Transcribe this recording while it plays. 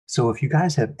So if you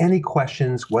guys have any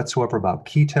questions whatsoever about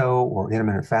keto or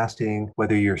intermittent fasting,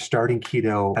 whether you're starting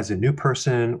keto as a new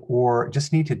person or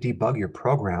just need to debug your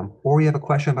program, or you have a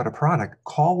question about a product,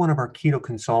 call one of our keto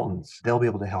consultants. They'll be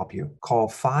able to help you. Call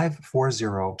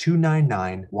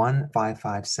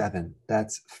 540-299-1557.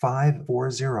 That's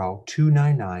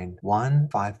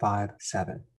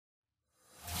 540-299-1557.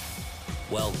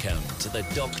 Welcome to the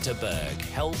Dr. Berg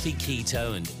Healthy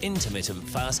Keto and Intermittent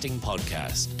Fasting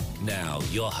Podcast. Now,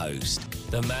 your host,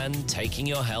 the man taking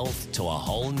your health to a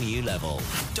whole new level,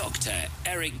 Dr.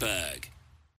 Eric Berg.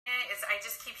 I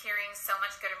just keep hearing so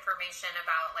much good information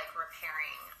about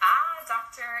repairing.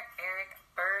 Dr. Eric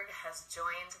Berg has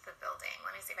joined the building.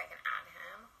 Let me see if I can add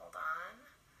him. Hold on.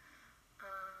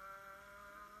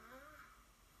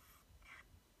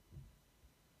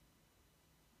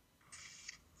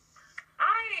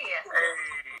 Hi.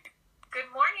 Hey. Good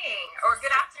morning, or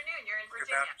good afternoon. You're in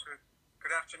Virginia.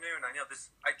 Good afternoon. I know this.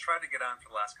 I tried to get on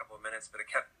for the last couple of minutes, but it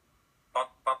kept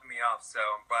bumping me off, so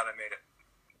I'm glad I made it.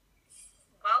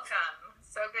 Welcome.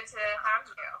 So good to have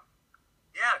you.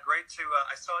 Yeah, great to.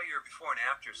 I saw your before and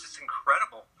after. It's just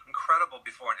incredible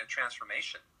before and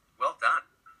transformation. Well done.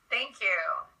 Thank you.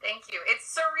 It's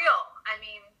surreal. I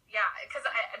mean, yeah, because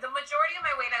the majority of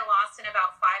my weight I lost in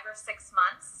about 5 or 6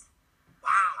 months.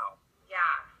 Wow.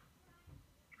 Yeah.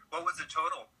 What was the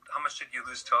total? How much did you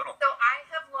lose total? So I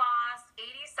have lost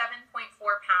 87.4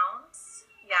 pounds.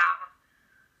 Yeah.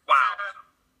 Wow.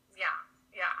 Yeah.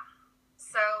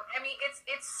 So, I mean, it's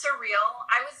surreal.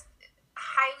 I was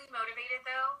highly motivated,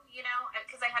 though,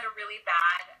 because I had a really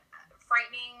bad,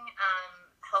 frightening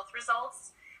health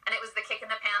results, and it was the kick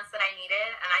in the pants that I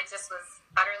needed, and I just was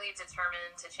utterly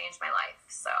determined to change my life,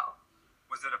 so.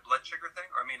 Was it a blood sugar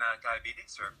thing, or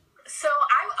diabetes, or? So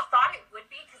I thought it would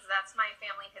be, because that's my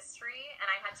family history, and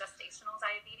I had gestational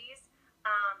diabetes,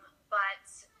 but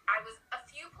I was a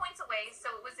few points away, so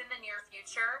it was in the near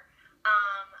future,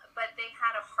 but they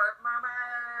had a heart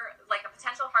murmur, like a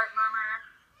potential heart murmur.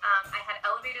 I had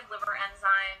elevated liver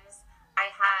enzymes,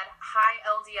 I had high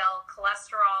LDL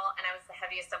cholesterol, and I was the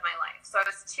heaviest of my life. So I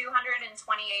was 228.8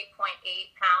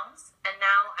 pounds, and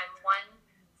now I'm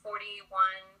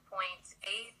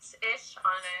 141.8-ish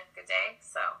on a good day,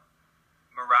 so.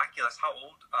 Miraculous. How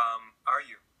old are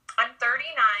you? I'm 39,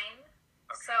 okay.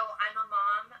 So I'm a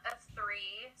mom of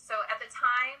 3. So at the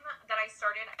time that I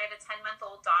started, I had a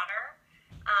 10-month-old daughter.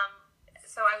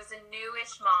 So I was a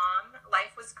newish mom.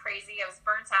 Life was crazy. I was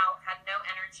burnt out, had no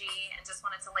energy, and just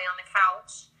wanted to lay on the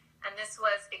couch. And this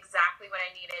was exactly what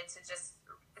I needed to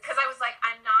because I was like,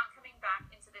 I'm not coming back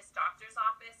into this doctor's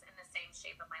office in the same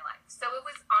shape of my life. So it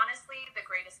was honestly the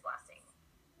greatest blessing.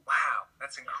 Wow,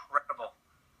 that's incredible.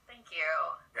 Thank you.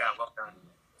 Yeah, well done.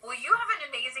 Well, you have an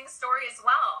amazing story as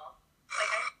well.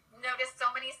 I noticed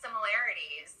so many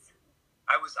similarities.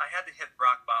 I had to hit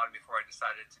rock bottom before I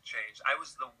decided to change. I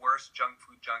was the worst junk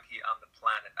food junkie on the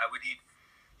planet. I would eat,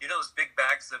 those big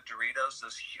bags of Doritos,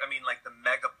 like the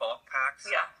mega bulk packs?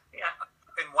 Yeah.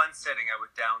 In one sitting, I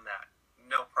would down that.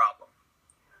 No problem.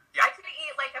 Yeah. I could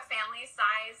eat like a family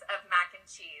size of mac and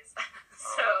cheese.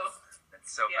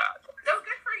 It's so bad. So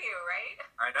good for you, right?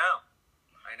 I know.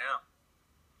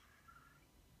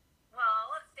 Well,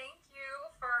 thank you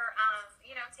for,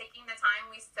 taking the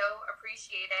time. We so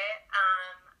appreciate it.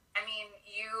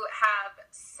 You have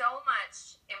so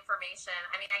much information.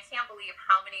 I can't believe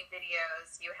how many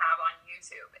videos you have on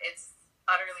YouTube. It's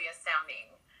utterly astounding.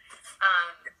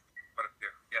 What I do,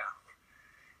 yeah.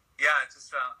 Yeah, it's just,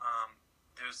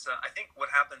 there's, I think what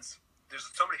happens, there's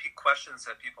so many questions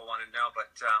that people want to know,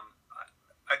 but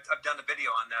I've done a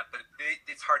video on that, but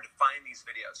it's hard to find these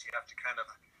videos. You have to kind of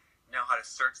know how to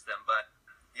search them, but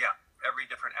yeah, every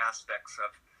different aspects of,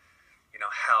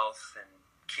 health and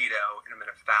keto,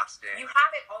 intermittent fasting. You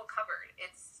have it all covered.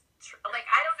 It's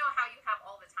I don't know how you have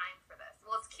all the time for this.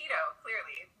 Well, it's keto,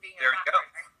 clearly, being there a you go.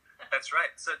 That's right.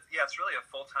 So yeah, it's really a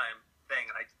full-time thing,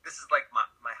 and this is like my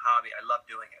hobby. I love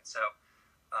doing it. So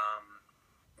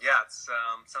it's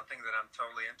something that I'm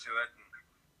totally into it. And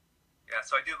yeah,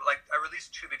 so I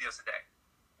release 2 videos a day.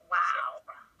 Wow.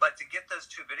 But to get those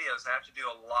 2 videos, I have to do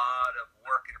a lot of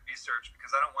work and research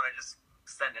because I don't want to just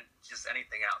send just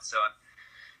anything out. So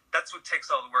that's what takes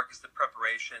all the work, is the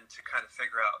preparation to kind of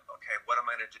figure out, okay, what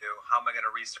am I going to do? How am I going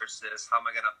to research this? How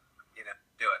am I going to,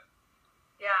 do it?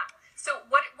 Yeah. So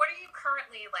what are you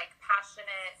currently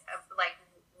passionate of?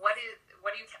 What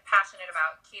are you passionate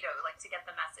about keto? To get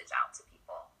the message out to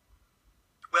people.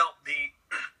 Well,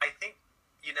 I think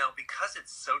because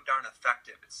it's so darn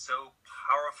effective, it's so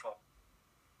powerful.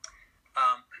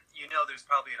 There's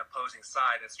probably an opposing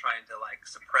side that's trying to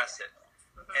suppress it.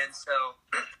 Mm-hmm. And so,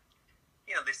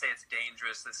 they say it's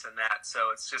dangerous, this and that.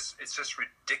 So it's just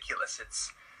ridiculous.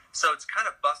 It's kind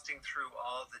of busting through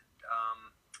all the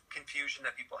confusion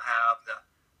that people have,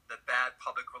 the bad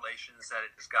public relations that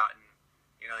it has gotten.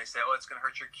 They say, oh, it's going to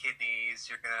hurt your kidneys.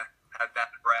 You're going to have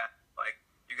bad breath. Like,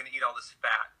 you're going to eat all this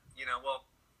fat.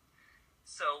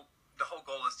 So the whole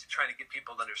goal is to try to get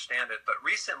people to understand it. But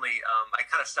recently, I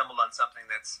kind of stumbled on something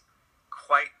that's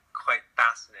quite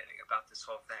fascinating about this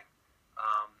whole thing.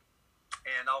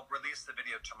 And I'll release the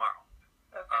video tomorrow.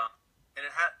 Okay. And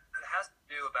it has to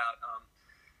do about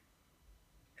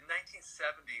in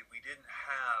 1970 we didn't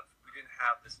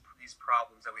have these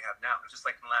problems that we have now. Just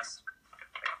like in the last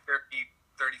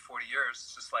 30, 40 years,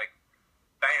 it's just like,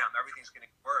 bam, everything's getting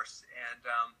worse. And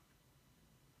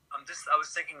I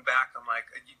was thinking back, I'm like,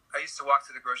 I used to walk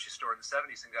to the grocery store in the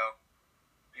 70s and go,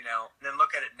 and then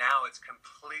look at it now, it's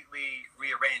completely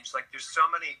rearranged. Like, there's so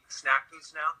many snack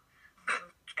foods now,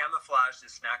 camouflaged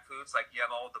as snack foods. Like, you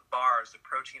have all the bars, the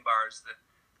protein bars,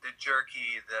 the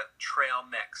jerky, the trail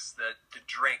mix, the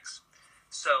drinks.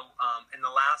 So in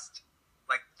the last,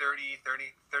 like, 35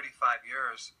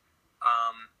 years,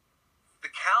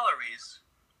 the calories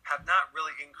have not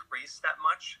really increased that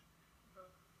much,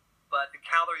 but the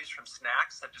calories from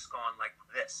snacks have just gone like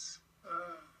this.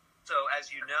 So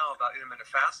as you know about intermittent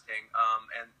fasting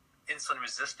and insulin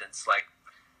resistance, like,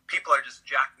 people are just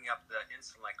jacking up the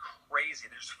insulin like crazy.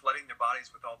 They're just flooding their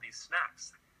bodies with all these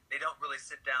snacks. They don't really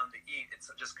sit down to eat. It's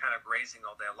just kind of grazing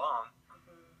all day long.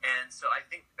 And so I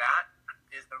think that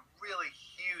is a really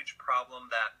huge problem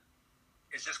that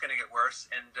is just going to get worse.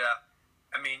 And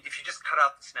if you just cut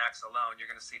out the snacks alone,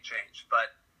 you're going to see change.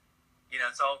 But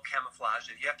it's all camouflage.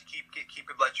 You have to keep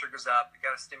your blood sugars up. You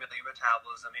got to stimulate your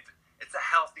metabolism. It's a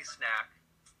healthy snack.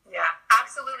 Yeah,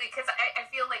 absolutely. Because I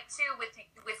feel like too with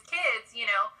kids,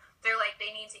 they're like,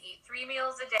 they need to eat 3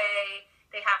 meals a day.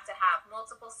 They have to have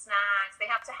multiple snacks. They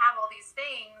have to have all these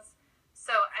things.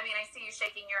 So I see you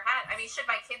shaking your head. Should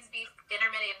my kids be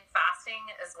intermittent fasting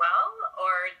as well,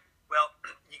 or? Well,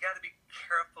 you got to be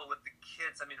careful with the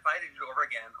kids. If I had to do it over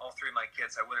again, all 3 of my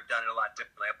kids, I would have done it a lot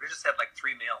differently. I would have just had like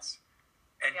 3 meals.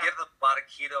 And give them a lot of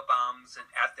keto bombs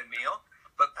at the meal,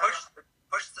 but push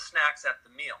the snacks at the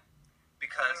meal,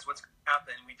 because what's going to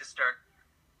happen? We start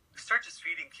just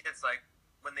feeding kids like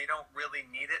when they don't really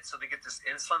need it, so they get this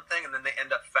insulin thing, and then they end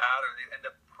up fat or they end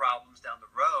up problems down the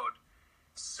road.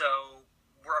 So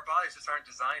our bodies just aren't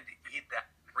designed to eat that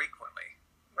frequently.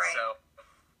 Right.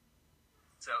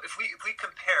 So if we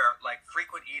compare like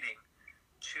frequent eating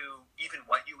to even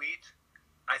what you eat,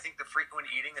 I think the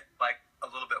frequent eating is like a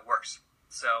little bit worse.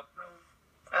 So,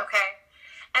 okay,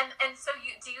 and so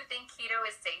do you think keto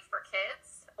is safe for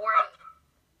kids, or?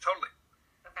 Totally.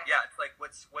 Okay. Yeah, it's like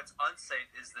what's unsafe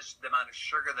is the amount of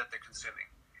sugar that they're consuming.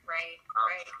 Right.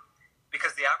 Right.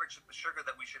 Because the average sugar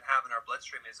that we should have in our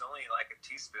bloodstream is only like a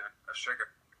teaspoon of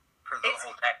sugar per the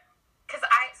whole day. Because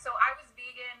I was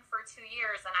vegan for 2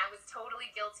 years, and I was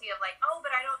totally guilty of like, oh,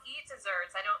 but I don't eat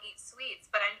desserts, I don't eat sweets,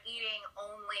 but I'm eating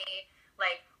only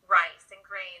like rice and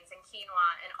grains and quinoa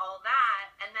and all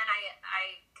that. And then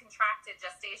I contracted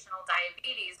gestational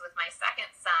diabetes with my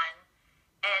second son,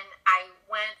 and I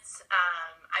went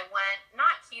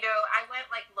not keto, I went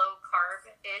like low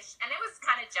carb-ish, and it was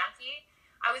kind of junky.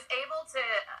 I was able to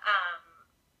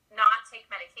not take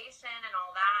medication and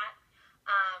all that.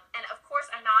 And of course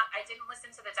I didn't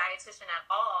listen to the dietitian at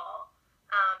all.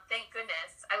 Thank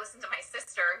goodness. I listened to my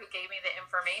sister who gave me the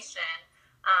information.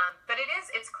 But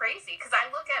it's crazy, because I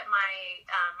look at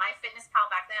my Fitness Pal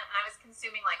back then, and I was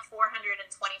consuming like 425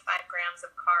 grams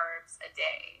of carbs a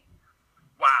day.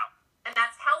 Wow. And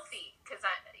that's healthy, because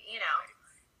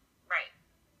right.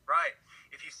 Right.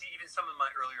 If you see even some of my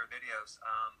earlier videos,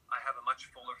 I have a much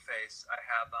fuller face. I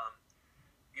have,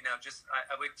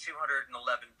 I weighed 211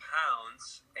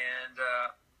 pounds, and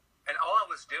all I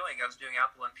was doing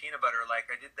apple and peanut butter.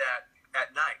 Like, I did that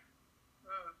at night.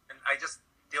 And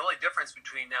the only difference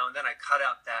between now and then, I cut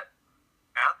out that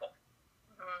apple.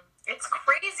 It's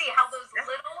crazy how those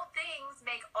little things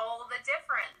make all the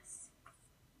difference.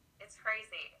 It's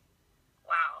crazy.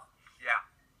 Wow. Yeah.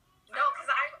 No,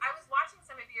 because I was watching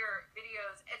some of your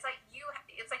videos. It's like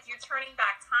you're turning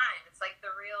back time. It's like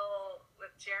The Real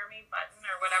with Jeremy Button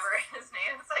or whatever his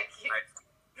name. It's like you. Right.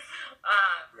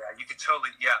 Yeah, you could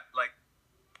totally. Yeah, like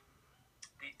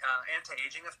the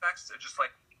anti-aging effects are just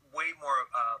like way more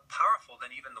powerful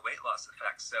than even the weight loss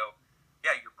effects. So,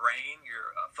 yeah, your brain,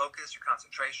 your focus, your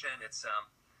concentration. It's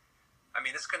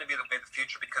it's going to be the way of the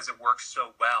future because it works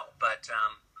so well. But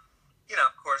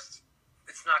of course,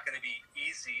 it's not going to be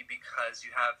easy because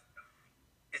you have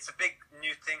it's a big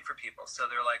new thing for people. So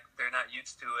they're not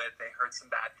used to it. They heard some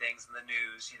bad things in the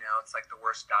news. It's like the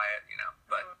worst diet.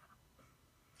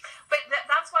 But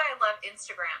that's why I love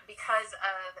Instagram, because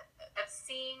of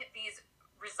seeing these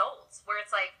results where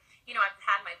it's like, I've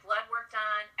had my blood work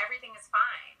done, everything is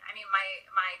fine. I mean,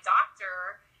 my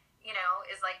doctor,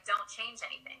 is like, don't change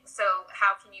anything. So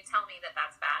how can you tell me that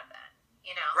that's bad then?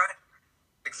 Right.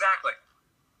 Exactly.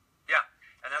 Yeah.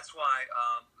 And that's why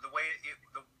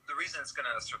the reason it's going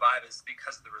to survive is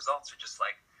because the results are just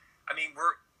like, I mean,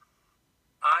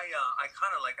 I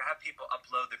have people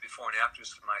upload their before and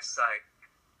afters to my site.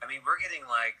 I mean, we're getting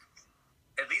like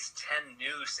at least 10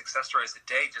 new success stories a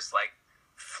day, just like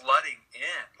flooding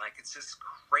in. Like, it's just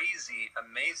crazy,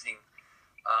 amazing.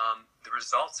 The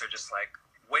results are just like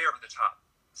way over the top.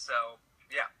 So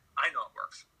yeah, I know it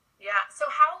works. Yeah. So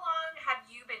how long have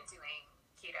you been doing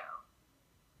keto?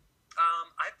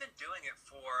 I've been doing it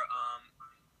for, I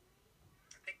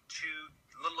think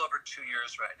a little over 2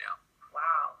 years right now.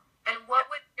 Wow. And what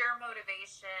was your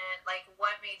motivation? Like,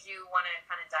 what made you want to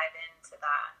kind of dive into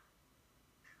that?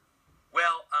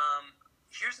 Well,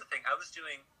 here's the thing. I was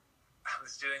doing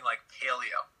like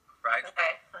paleo, right?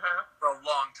 Okay. For a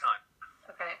long time.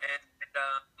 Okay.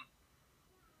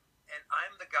 And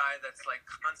I'm the guy that's like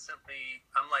constantly,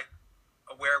 I'm like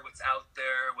aware of what's out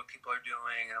there, what people are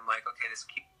doing, and I'm like, okay, this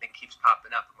thing keeps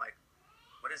popping up. I'm like,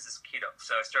 what is this keto?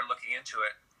 So I started looking into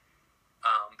it,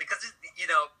 because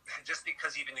just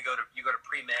because even you go to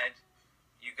pre-med,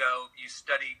 you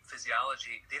study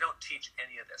physiology, they don't teach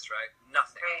any of this, right?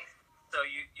 Nothing. Right. So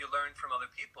you learn from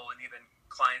other people and even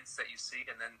clients that you see,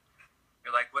 and then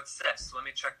you're like, what's this? Let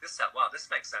me check this out. Wow, this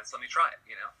makes sense. Let me try it.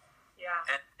 Yeah.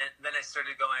 And then I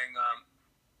started going.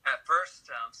 At first,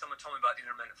 someone told me about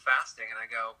intermittent fasting, and I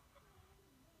go,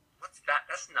 what's that?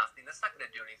 That's nothing. That's not going to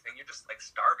do anything. You're just like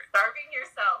starving. Starving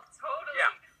yourself. Totally.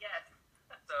 Yeah. Yes.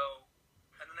 So,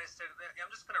 and then I started, I'm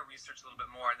just going to research a little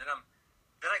bit more. And then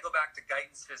I go back to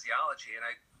Guyton's physiology, and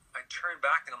I turn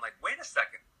back and I'm like, wait a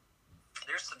second.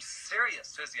 There's some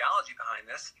serious physiology behind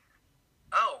this.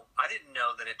 Oh, I didn't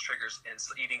know that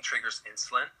eating triggers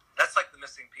insulin. That's like the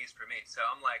missing piece for me. So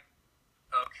I'm like,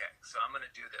 okay, so I'm going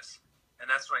to do this. And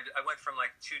that's when I went from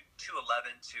like 211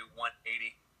 to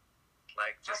 180.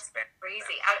 Like, just that's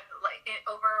crazy.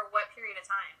 Over what period of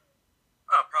time?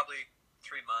 Oh, probably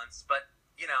 3 months. But,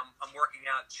 I'm working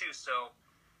out too. So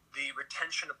the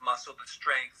retention of muscle, the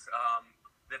strength,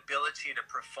 the ability to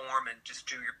perform and just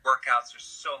do your workouts are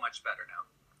so much better now.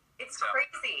 It's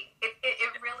crazy.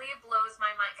 It really blows my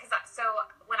mind. So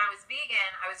when I was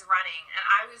vegan, I was running, and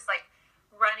I was like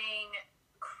running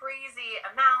crazy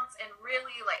amounts and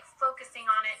really like focusing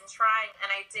on it and trying. And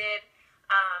I did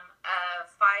a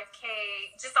 5K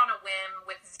just on a whim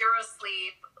with zero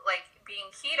sleep, like being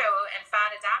keto and fat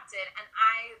adapted. And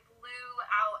I blew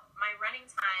out my running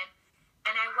time,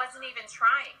 and I wasn't even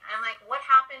trying. I'm like, what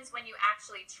happens when you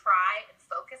actually try and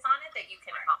focus on it that you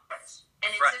can accomplish? And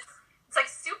it's like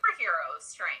superhero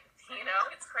strength,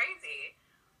 It's crazy.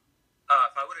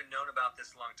 If I would have known about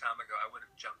this a long time ago, I would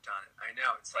have jumped on it. I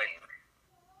know. It's like,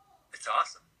 it's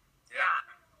awesome. Yeah.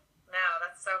 No,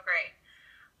 that's so great.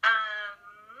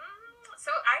 So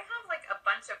I have like a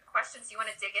bunch of questions. You want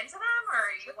to dig into them,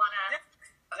 or you want to?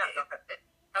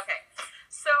 Yeah. Okay.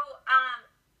 So,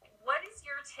 what is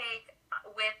your take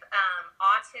with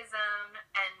autism?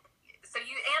 And so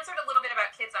you answered a little bit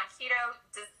about kids on keto.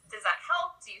 Does that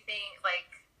help? Do you think,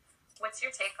 what's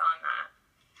your take on that?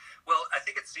 Well, I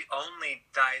think it's the only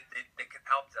diet that can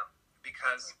help them,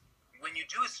 because when you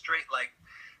do a straight,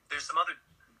 there's some other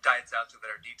diets out there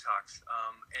that are detox,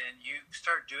 and you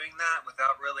start doing that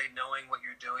without really knowing what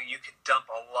you're doing, you can dump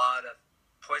a lot of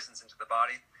poisons into the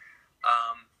body.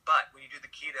 But when you do the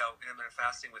keto intermittent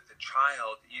fasting with the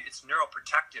child, it's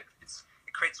neuroprotective. It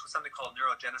creates something called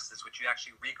neurogenesis, which you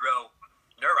actually regrow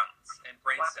neurons and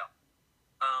brain cells.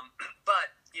 But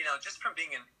just from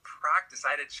being in practice,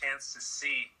 I had a chance to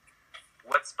see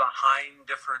what's behind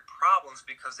different problems,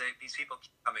 because these people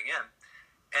keep coming in.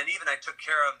 And even I took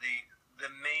care of the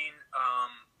main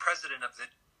president of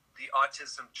the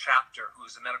autism chapter,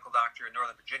 who's a medical doctor in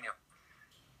Northern Virginia,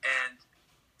 and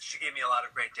she gave me a lot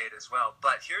of great data as well.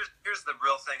 But here's the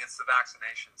real thing: it's the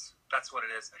vaccinations. That's what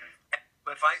it is.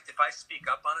 But if I speak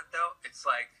up on it, though, it's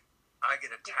like I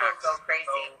get attacked so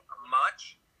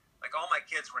much. Like, all my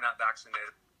kids were not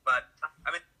vaccinated, but I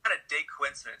mean, kind of day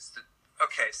coincidence.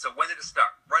 Okay, so when did it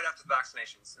start? Right after the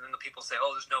vaccinations, and then the people say,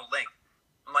 "Oh, there's no link."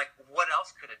 I'm like, what else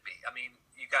could it be? I mean,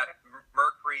 you got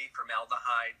mercury,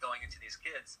 formaldehyde going into these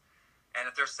kids, and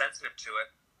if they're sensitive to it,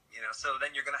 so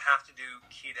then you're going to have to do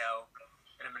keto,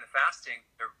 intermittent fasting,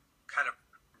 or kind of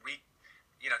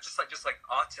just like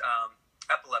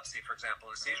epilepsy, for example,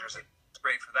 and seizures. It's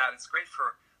great for that. It's great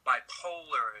for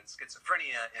bipolar and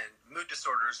schizophrenia and mood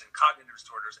disorders and cognitive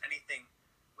disorders, anything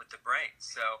with the brain.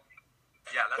 So,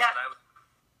 yeah, that's what I would.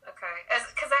 Okay,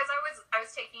 because as I was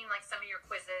taking like some of your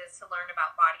quizzes to learn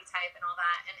about body type and all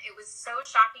that, and it was so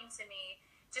shocking to me,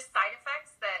 just side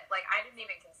effects that like I didn't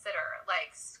even consider, like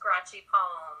scratchy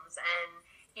palms and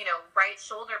right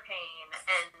shoulder pain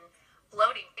and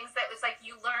bloating, things that was like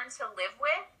you learn to live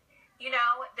with,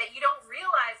 that you don't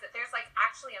realize that there's like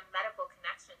actually a medical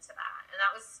connection to that, and that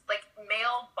was like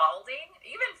male balding,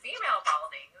 even female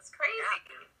balding. It's crazy.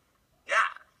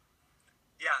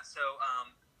 Yeah. So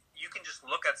you can just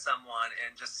look at someone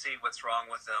and just see what's wrong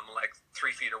with them, like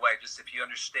 3 feet away. Just if you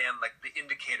understand like the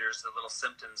indicators, the little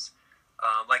symptoms,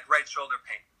 like right shoulder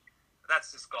pain,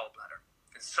 that's just gallbladder.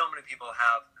 And so many people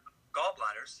have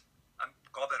gallbladders,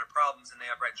 gallbladder problems, and they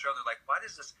have right shoulder. Like, why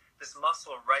does this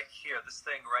muscle right here, this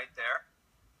thing right there,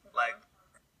 like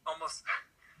almost,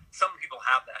 some people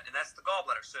have that, and that's the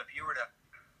gallbladder. So if you were to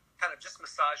kind of just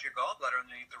massage your gallbladder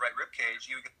underneath the right rib cage,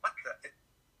 you would get,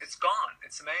 it's gone.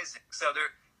 It's amazing. So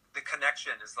the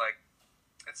connection is like,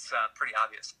 it's pretty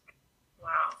obvious.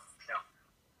 Wow. Yeah.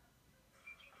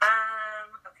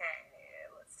 Okay,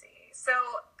 let's see. So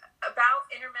about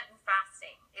intermittent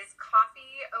fasting, is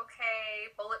coffee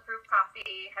okay? Bulletproof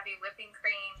coffee, heavy whipping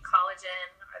cream, collagen,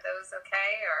 are those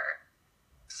okay? Or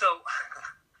so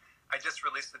I just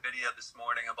released the video this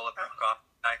morning on bulletproof coffee.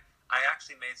 I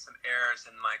actually made some errors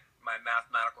in my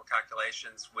mathematical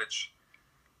calculations, which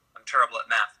I'm terrible at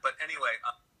math. But anyway,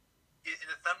 in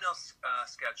the thumbnail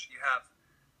sketch, you have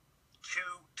 2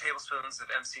 tablespoons of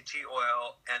MCT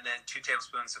oil and then 2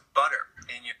 tablespoons of butter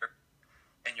in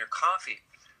your coffee.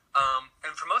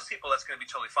 And for most people, that's going to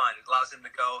be totally fine. It allows them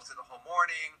to go through the whole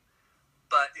morning.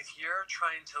 But if you're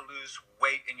trying to lose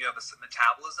weight and you have a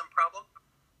metabolism problem,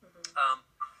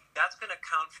 that's going to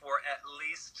account for at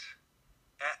least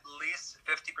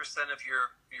 50% of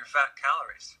your fat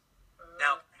calories.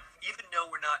 Now, even though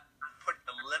we're not putting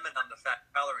a limit on the fat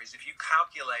calories, if you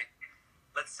calculate,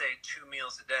 let's say 2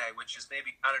 meals a day, which is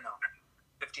maybe, I don't know,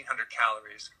 1,500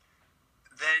 calories,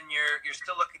 then you're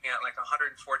still looking at like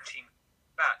 114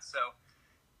 fat. So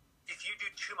if you do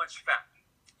too much fat,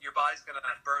 your body's going to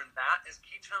burn that as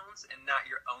ketones and not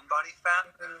your own body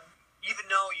fat, even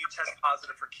though you test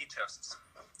positive for ketosis.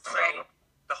 So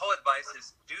the whole advice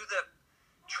is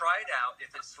try it out.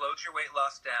 If it slows your weight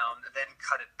loss down, then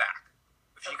cut it back.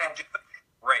 If you can do it,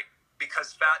 great,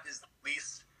 because fat is the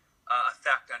least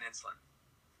effect on insulin.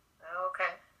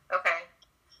 Okay.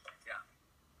 Yeah.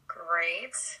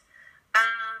 Great.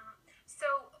 So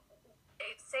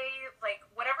say like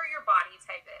whatever your body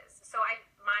type is. So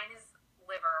mine is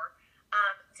liver.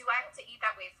 Do I have to eat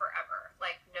that way forever?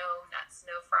 Like no nuts,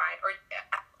 no fried,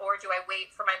 or do I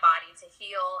wait for my body to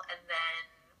heal and then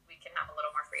we can have a little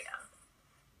more freedom?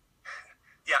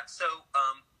 Yeah. So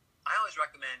I always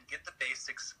recommend get the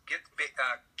basics. Do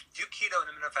keto and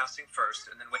intermittent fasting first,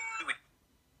 and then wait 2 weeks,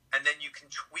 and then you can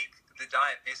tweak the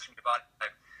diet based on your body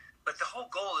type. But the whole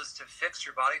goal is to fix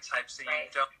your body type so you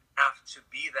don't have to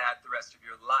be that the rest of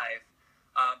your life.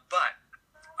 But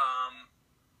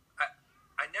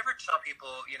I never tell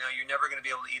people, you're never going to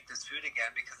be able to eat this food again,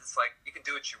 because it's like you can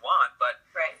do what you want, but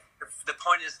the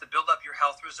point is to build up your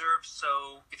health reserve.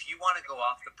 So if you want to go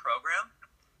off the program,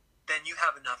 then you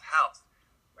have enough health.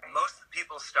 Most of the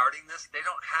people starting this, they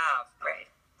don't have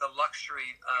the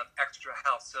luxury of extra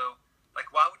health. So,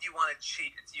 like, why would you want to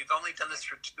cheat? You've only done this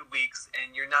for 2 weeks,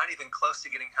 and you're not even close to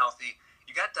getting healthy.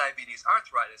 You got diabetes,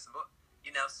 arthritis,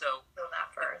 so that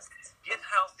first. Get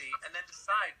healthy, and then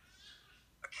decide.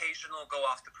 Occasional go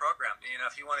off the program.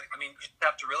 If you want to, you just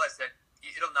have to realize that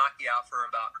it'll knock you out for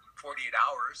about 48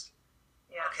 hours.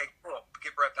 Yeah. Okay, cool.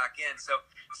 Get right back in. So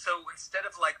instead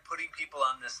of like putting people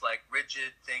on this like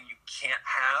rigid thing you can't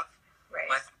have,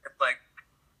 like,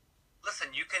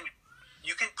 listen, you can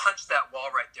punch that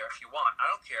wall right there if you want. I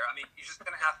don't care. You're just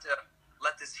gonna have to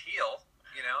let this heal.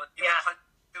 You can punch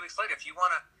 2 weeks later if you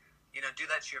want to. Do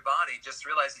that to your body. Just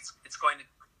realize it's going to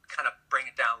kind of bring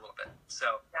it down a little bit.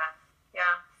 So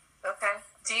yeah. Okay.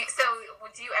 Do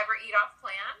you ever eat off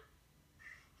plan?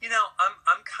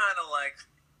 I'm kind of like.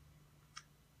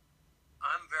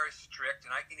 I'm very strict,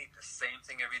 and I can eat the same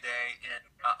thing every day. And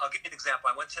I'll give you an example.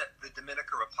 I went to the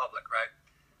Dominican Republic,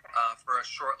 for a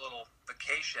short little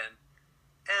vacation,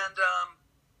 and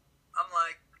I'm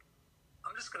like,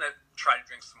 I'm just gonna try to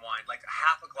drink some wine, like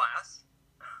half a glass.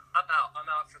 I'm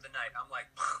out for the night. I'm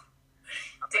like,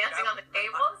 dancing on the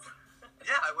tables.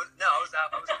 Yeah, I was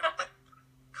out. I was like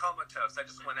comatose. I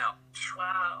just went out.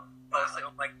 Wow.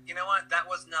 I'm like, you know what? That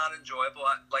was not enjoyable.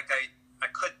 I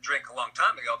could drink a long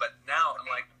time ago, but now I'm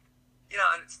like,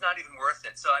 it's not even worth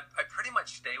it. So I pretty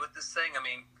much stay with this thing. I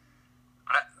mean,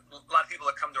 a lot of people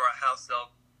that come to our house,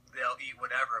 they'll eat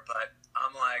whatever, but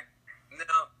I'm like,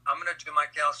 no, I'm going to do my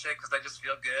kale shake because I just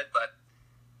feel good. But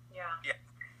yeah.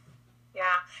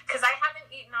 Yeah, because I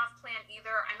haven't eaten off plan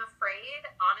either. I'm afraid,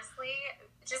 honestly,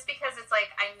 just because it's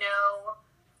like I know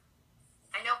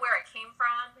where it came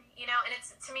from, and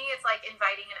to me it's like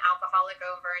inviting an alcoholic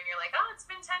over and you're like, oh, it's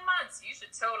been 10 months, you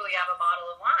should totally have a bottle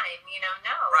of wine.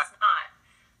 No, right. It's not.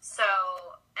 So,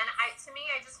 and to me,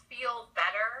 I just feel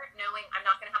better knowing I'm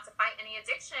not going to have to fight any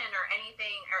addiction or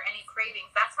anything or any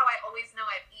cravings. That's how I always know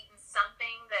I've eaten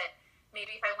something that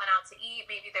maybe if I went out to eat,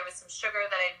 maybe there was some sugar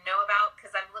that I didn't know about,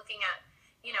 because I'm looking at,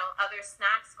 other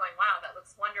snacks going, wow, that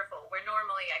looks wonderful, where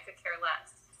normally I could care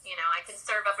less. I can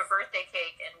serve up a birthday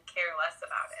cake and care less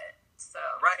about it. So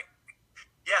right.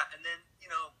 Yeah, and then,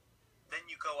 then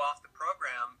you go off the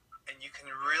program and you can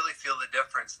really feel the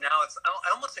difference. Now I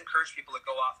almost encourage people to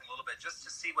go off a little bit just to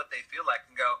see what they feel like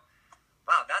and go,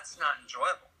 wow, that's not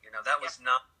enjoyable. That was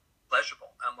not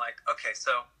pleasurable. I'm like, okay,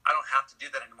 so I don't have to do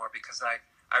that anymore because I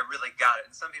really got it.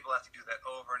 And some people have to do that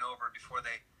over and over before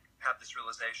they have this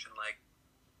realization, like,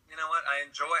 you know what, I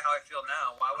enjoy how I feel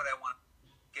now. Why would I want to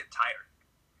get tired?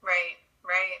 Right.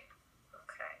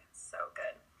 Okay, so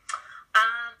good.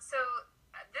 So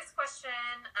this question,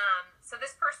 so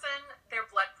this person, their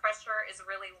blood pressure is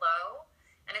really low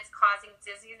and it's causing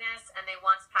dizziness and they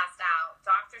once passed out.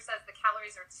 Doctor says the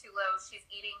calories are too low. She's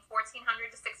eating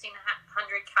 1,400 to 1,600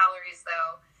 calories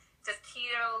though. Does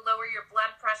keto lower your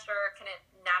blood pressure? Can it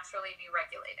naturally be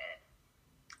regulated?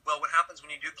 Well, what happens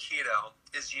when you do keto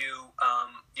is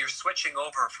you're switching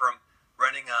over from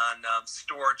running on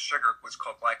stored sugar, what's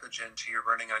called glycogen, to you're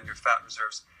running on your fat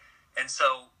reserves. And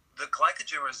so the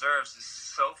glycogen reserves is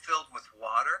so filled with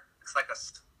water, it's like a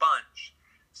sponge.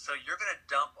 So you're going to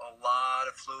dump a lot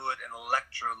of fluid and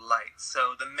electrolytes.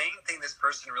 So the main thing this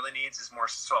person really needs is more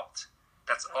salt.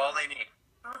 That's all they need.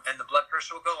 And the blood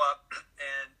pressure will go up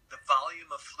and the volume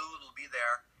of fluid will be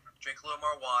there. Drink a little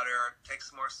more water, take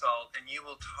some more salt, and you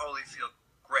will totally feel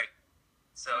great.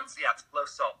 So it's low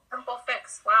salt. Simple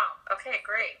fix. Wow. Okay,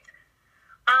 great.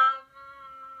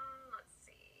 Let's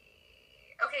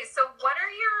see. Okay, so what are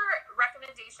your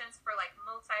recommendations for like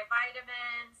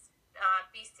multivitamins,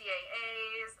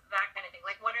 BCAAs, that kind of thing?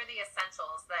 Like, what are the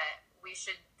essentials that we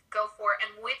should go for,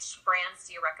 and which brands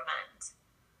do you recommend?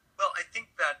 Well, I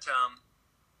think that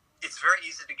it's very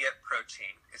easy to get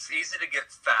protein. It's easy to get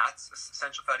fats,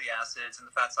 essential fatty acids, and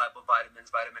the fat-soluble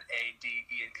vitamins, vitamin A, D,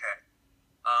 E, and K.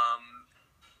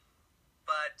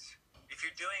 But if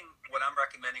you're doing what I'm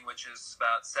recommending, which is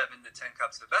about 7 to 10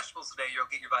 cups of vegetables a day, you'll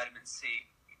get your vitamin C.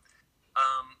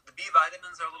 The B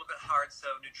vitamins are a little bit hard, so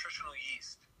nutritional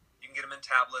yeast. You can get them in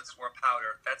tablets or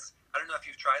powder. I don't know if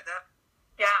you've tried that.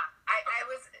 Yeah,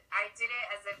 I did it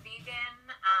as a vegan,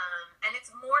 and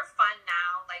it's more fun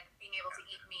now, like being able to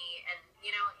eat meat, and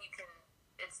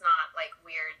it's not like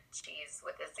weird cheese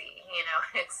with a Z,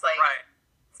 it's like, right.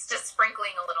 It's just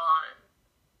sprinkling a little on.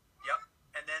 Yep.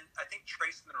 And then I think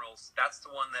trace minerals, that's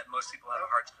the one that most people have a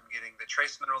hard time getting. The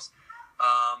trace minerals,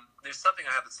 there's something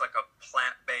I have that's like a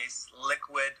plant-based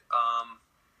liquid,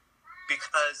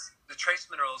 because the trace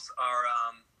minerals are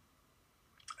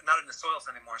not in the soils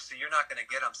anymore, so you're not going to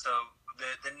get them. So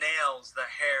the nails, the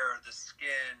hair, the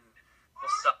skin will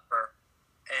suffer.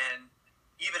 And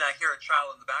even I hear a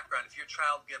child in the background. If your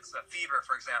child gets a fever,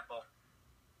 for example,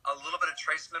 a little bit of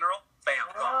trace mineral, bam,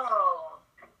 gone. Oh,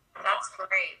 that's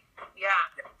great. Yeah.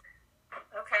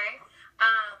 Okay.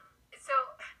 So,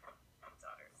 my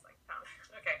daughter's like,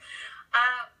 okay.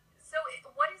 So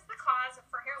what is the cause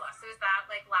for hair loss? So is that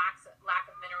like lack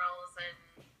of minerals? And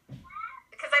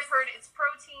because I've heard it's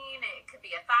protein, it could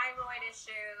be a thyroid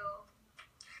issue.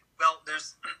 Well,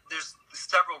 there's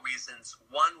several reasons.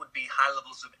 One would be high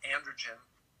levels of androgen,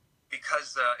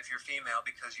 because if you're female,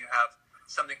 because you have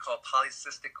something called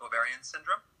polycystic ovarian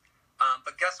syndrome.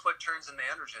 But guess what turns into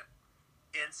androgen?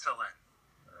 Insulin.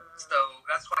 So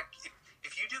that's why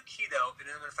if you do keto and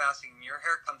intermittent fasting and your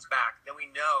hair comes back, then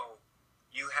we know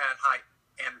you had high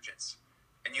androgens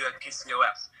and you had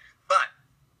PCOS. But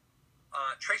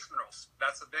trace minerals,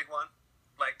 that's a big one.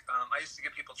 Like I used to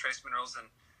give people trace minerals, and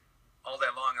all day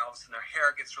long, all of a sudden their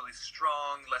hair gets really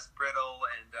strong, less brittle,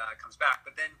 and comes back.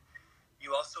 But then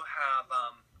you also have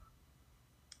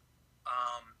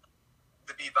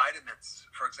the B vitamins,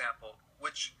 for example,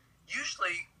 which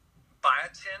usually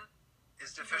biotin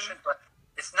is deficient, but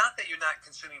it's not that you're not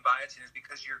consuming biotin, it's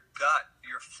because your gut,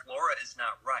 your flora is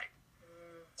not right.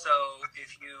 So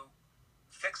if you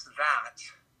fix that,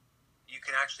 you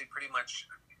can actually pretty much,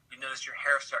 you notice your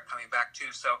hair start coming back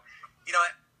too. So,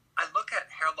 I I look at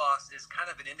hair loss as kind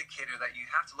of an indicator that you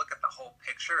have to look at the whole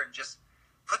picture and just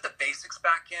put the basics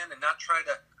back in and not try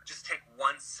to just take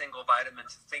one single vitamin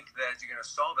to think that you're going to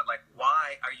solve it. Like,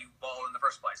 why are you bald in the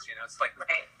first place? You know, it's like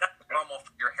that's normal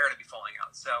for your hair to be falling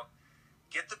out. So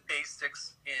get the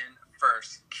basics in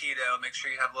first. Keto, make sure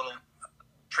you have little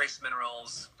trace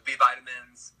minerals, B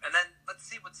vitamins, and then let's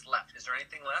see what's left. Is there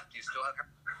anything left? Do you still have hair?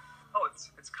 Oh,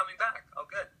 it's coming back. Oh,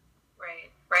 good.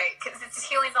 Right. Because it's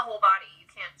healing the whole body. You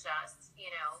can't just,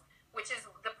 which is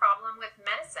the problem with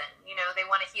medicine. They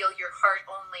want to heal your heart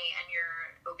only and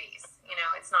you're obese.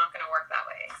 It's not going to work that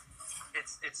way.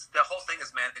 It's the whole thing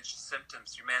is managed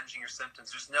symptoms. You're managing your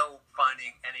symptoms. There's no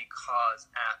finding any cause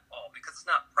at all because it's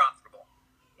not profitable.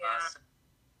 Yeah.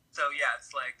 So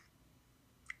it's like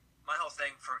my whole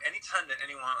thing for any time that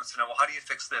anyone wants to know, well, how do you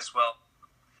fix this? Well,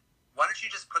 why don't you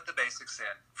just put the basics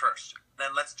in first?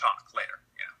 Then let's talk later.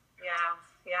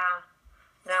 Yeah.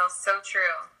 No, so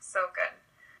true. So good.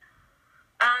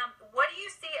 What do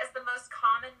you see as the most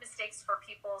common mistakes for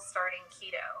people starting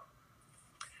keto?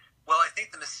 Well, I think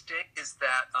the mistake is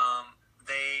that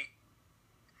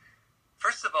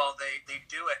first of all, they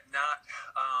do it not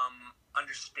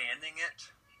understanding it.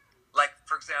 Like,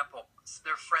 for example,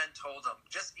 their friend told them,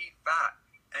 just eat fat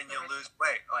and you'll lose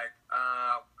weight. Like,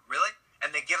 really?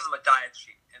 And they give them a diet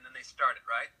sheet and then they start it,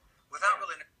 right? Without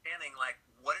really understanding, like,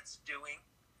 what it's doing,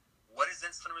 what is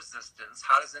insulin resistance,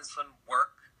 how does insulin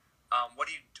work,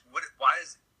 why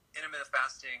is intermittent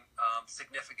fasting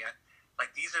significant?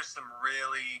 Like, these are some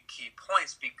really key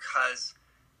points because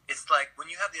it's like when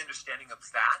you have the understanding of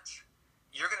that,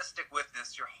 you're going to stick with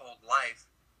this your whole life.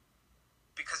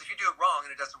 Because if you do it wrong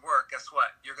and it doesn't work, guess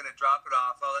what? You're going to drop it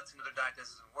off. Oh, that's another diet that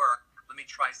doesn't work. Let me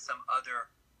try some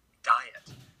other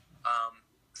diet.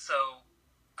 So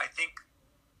I think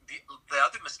the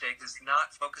other mistake is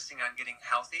not focusing on getting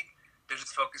healthy. They're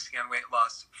just focusing on weight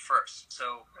loss first.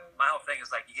 So my whole thing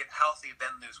is like, you get healthy,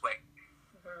 then lose weight.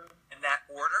 In that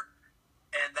order.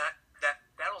 And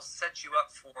that'll set you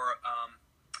up for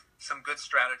some good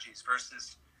strategies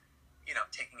versus,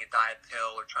 taking a diet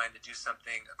pill or trying to do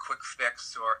something, a quick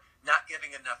fix, or not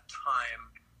giving enough time.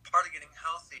 Part of getting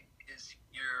healthy is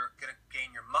you're going to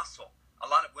gain your muscle. A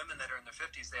lot of women that are in their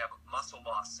 50s, they have muscle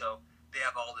loss. So they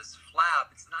have all this flab.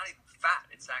 It's not even fat.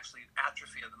 It's actually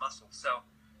atrophy of the muscle. So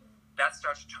that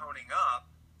starts toning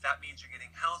up. That means you're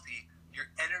getting healthy.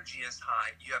 Your energy is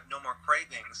high. You have no more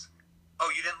cravings. Oh,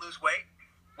 you didn't lose weight?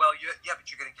 Well, but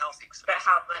you're getting healthy. So but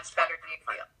how much better do you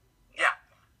feel? Yeah.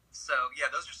 So,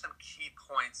 those are some key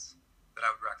points that I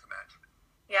would recommend.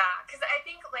 Yeah, because I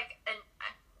think,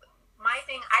 my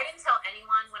thing, I didn't tell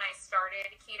anyone when I started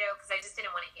keto because I just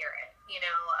didn't want to hear it,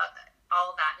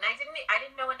 all that. And I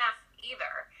didn't know enough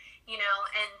either,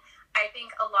 and I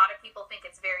think a lot of people think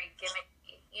it's very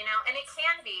gimmicky, and it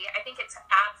can be. I think it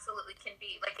absolutely can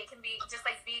be. Like, it can be, just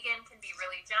like vegan can be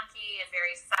really junky and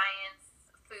very science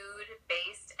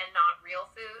food-based and not real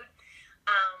food.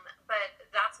 But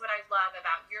that's what I love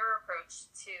about your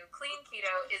approach to clean keto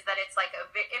is that it's like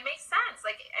it makes sense.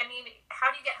 Like, I mean,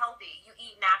 how do you get healthy? You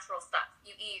eat natural stuff.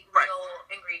 You eat real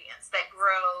ingredients that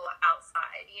grow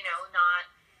outside, not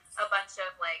a bunch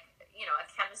of a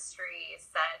chemistry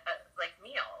set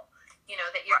meal,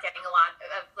 that you're getting a lot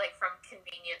of from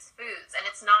convenience foods. And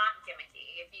it's not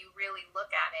gimmicky. If you really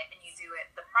look at it and you do it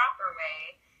the proper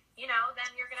way, then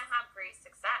you're going to have great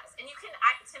success. And you can,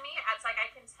 to me, it's like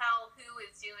I can tell who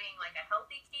is doing a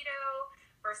healthy keto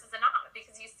versus a not,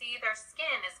 because you see their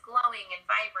skin is glowing and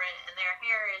vibrant and their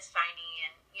hair is shiny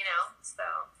and, so,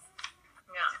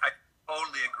 yeah. I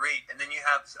totally agree. And then you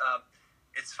have,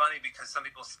 it's funny because some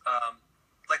people,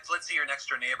 let's say your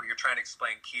next door neighbor, you're trying to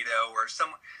explain keto, or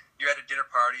you're at a dinner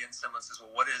party and someone says,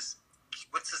 well,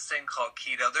 what's this thing called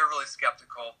keto? They're really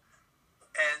skeptical.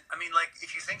 And I mean,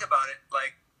 if you think about it,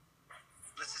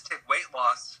 let's just take weight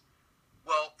loss.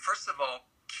 Well, first of all,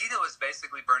 keto is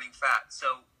basically burning fat.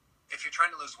 So if you're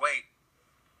trying to lose weight,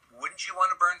 wouldn't you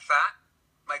want to burn fat?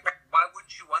 Why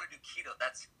wouldn't you want to do keto?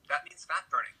 That means fat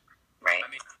burning. Right. I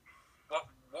mean,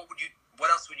 what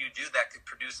else would you do that could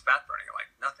produce fat burning?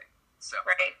 Nothing. So.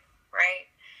 Right.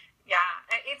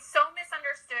 Yeah. It's so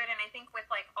misunderstood. And I think with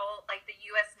all the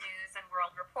U.S. News and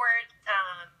World Report,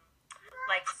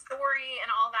 story and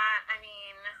all that, I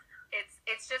mean,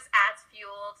 it's just adds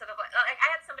fuel to the, I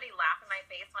had somebody laugh in my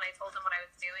face when I told them what I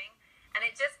was doing, and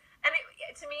it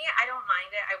to me, I don't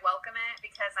mind it. I welcome it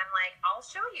because I'm like, I'll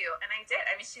show you. And I did.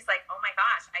 I mean, she's like, oh my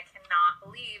gosh, I cannot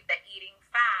believe that eating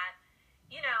fat,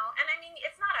 and I mean,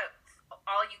 it's not a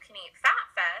all you can eat fat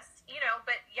fest,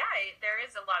 but yeah, there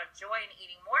is a lot of joy in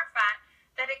eating more fat,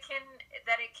 that it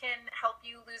can help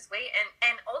you lose weight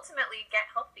and ultimately get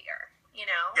healthier,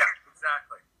 Yeah,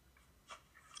 exactly.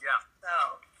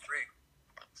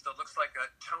 like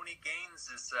Tony Gaines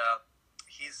is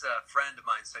he's a friend of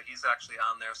mine, so he's actually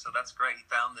on there. So that's great. He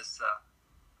found this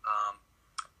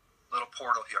little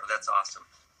portal here. That's awesome.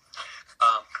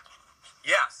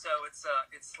 Yeah, so it's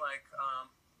like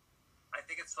I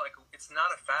think it's like it's not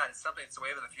a fad. It's something. It's a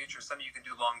wave of the future. Something you can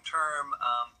do long term.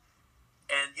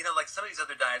 And you know, like some of these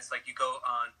other diets, like you go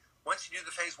on once you do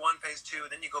the phase 1, phase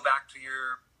 2, then you go back to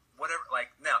your whatever.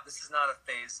 Like now, this is not a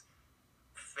phase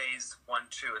 1,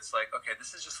 2. It's like, okay,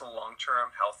 this is just a long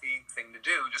term healthy thing to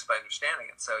do just by understanding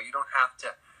it. So you don't have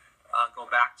to go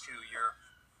back to your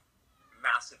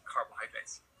massive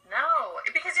carbohydrates. No,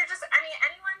 because you're just, I mean,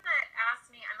 anyone that asks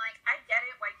me, I'm like, I get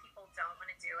it why people don't want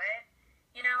to do it.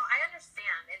 You know, I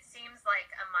understand. It seems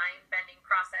like a mind-bending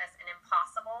process and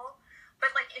impossible.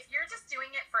 But, like, if you're just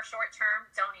doing it for short term,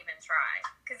 don't even try.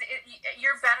 Because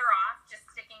you're better off just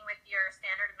sticking with your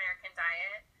standard American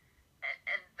diet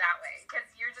and that way. Because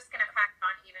you're just going to pack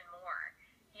on even more,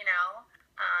 you know?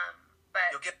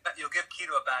 But You'll give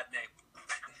keto a bad name.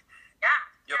 Yeah.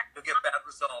 You'll get bad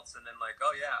results and then like,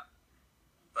 oh, yeah.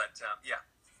 But, yeah.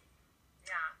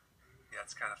 Yeah. Yeah,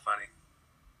 it's kind of funny.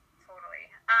 Totally.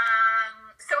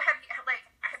 So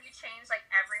have you changed like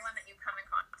everyone that you come in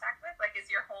contact with? Like, is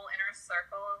your whole inner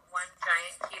circle one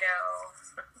giant keto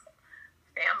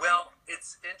family? Well,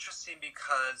 it's interesting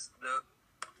because the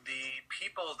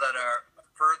people that are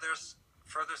furthest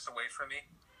away from me,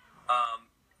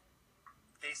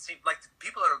 they seem like the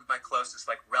people that are my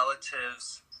closest, like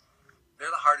relatives.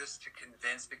 They're the hardest to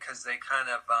convince because they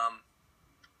kind of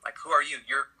like, who are you?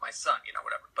 You're my son, you know,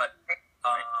 whatever. But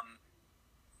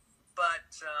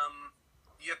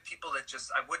you have people that just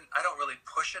I don't really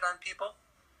push it on people.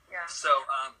 Yeah. So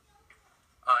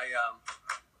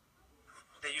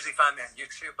they usually find me on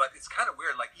YouTube, but it's kind of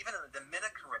weird. Like even in the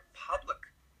Dominican Republic,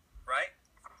 right?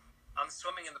 I'm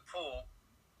swimming in the pool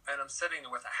and I'm sitting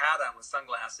with a hat on with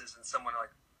sunglasses, and someone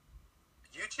like,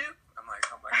 YouTube? I'm like,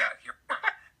 oh my god, here.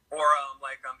 Or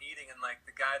like I'm eating and like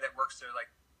the guy that works there like,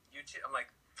 YouTube. I'm like,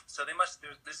 so they must.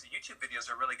 This YouTube videos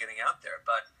are really getting out there,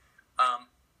 but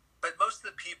most of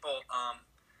the people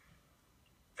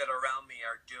that are around me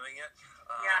are doing it.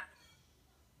 Yeah.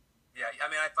 I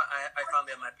mean, I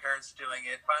finally have my parents doing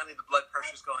it. Finally, the blood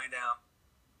pressure's going down.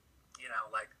 You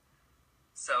know, like,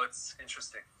 so it's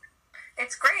interesting.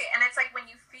 It's great, and it's like when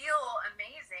you feel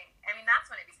amazing. I mean,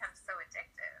 that's when it becomes so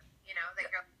addictive. You know,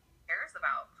 that you're cares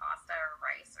about pasta or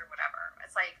rice or whatever.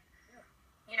 It's like,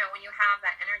 you know, when you have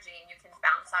that energy and you can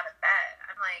bounce out of bed,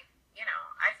 I'm like, you know,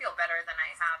 I feel better than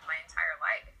I have my entire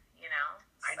life, you know?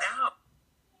 So.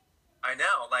 I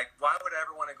know. Like, why would I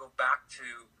ever want to go back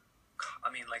to, I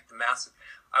mean, like the massive,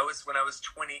 when I was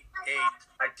 28,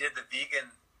 I did the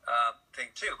vegan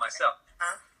thing too, myself.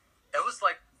 It was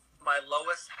like my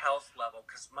lowest health level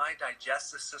because my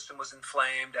digestive system was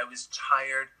inflamed. I was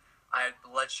tired. I had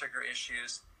blood sugar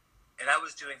issues. And I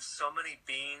was doing so many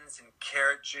beans and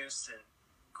carrot juice and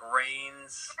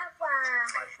grains.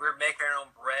 Like we're making our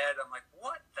own bread. I'm like,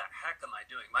 what the heck am I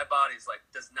doing? My body's like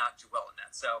does not do well in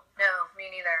that. So no, me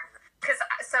neither. Because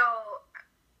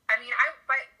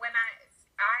when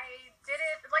I did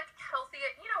it like healthy,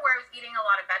 you know, where I was eating a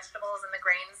lot of vegetables and the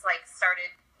grains like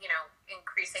started, you know,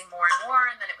 increasing more and more,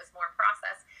 and then it was more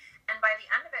processed. And by the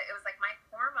end of it, it was like my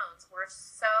hormones were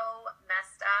so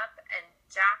messed up and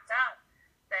jacked up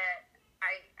that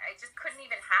I just couldn't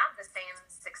even have the same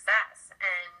success.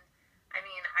 And I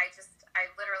mean, I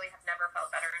literally have never felt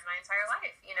better in my entire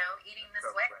life, you know, eating this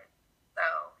way. Right. So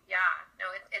yeah, no,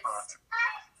 it's awesome.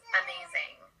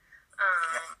 Amazing.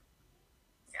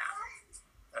 Yeah.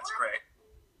 That's great.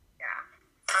 Yeah.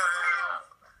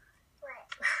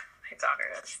 My daughter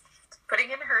is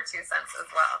putting in her 2 cents as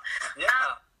well. Yeah.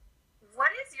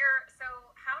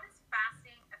 How does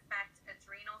fasting affect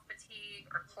adrenal fatigue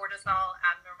or cortisol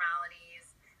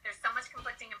abnormalities? There's so much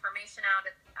conflicting information out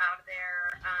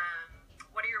there.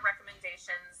 What are your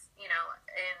recommendations, you know,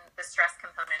 in the stress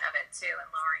component of it too, and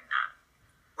lowering that?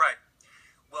 Right.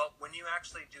 Well, when you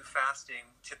actually do fasting,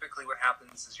 typically what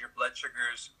happens is your blood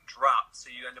sugars drop, so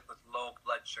you end up with low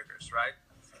blood sugars, right?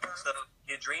 Mm-hmm. So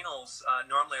the adrenals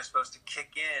normally are supposed to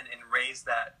kick in and raise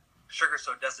that sugar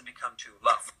so it doesn't become too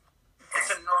low.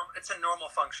 It's a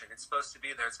normal function. It's supposed to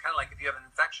be there. It's kind of like if you have an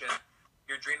infection,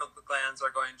 your adrenal glands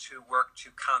are going to work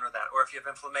to counter that. Or if you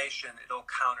have inflammation, it'll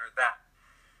counter that.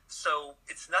 So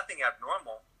it's nothing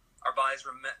abnormal. Our bodies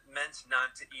were meant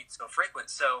not to eat so frequent.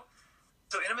 So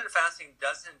intermittent fasting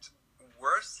doesn't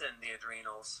worsen the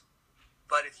adrenals,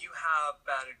 but if you have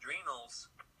bad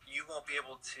adrenals, you won't be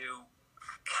able to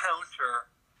counter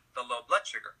the low blood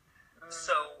sugar.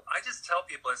 So I just tell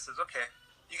people, I says, okay,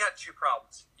 you got 2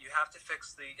 problems. You have to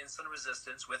fix the insulin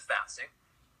resistance with fasting,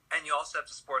 and you also have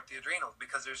to support the adrenals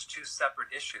because there's two separate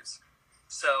issues.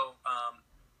 So,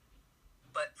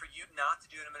 but for you not to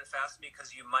do intermittent fasting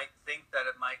because you might think that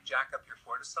it might jack up your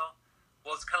cortisol,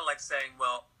 well, it's kind of like saying,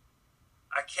 well,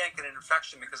 I can't get an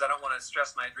infection because I don't want to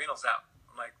stress my adrenals out.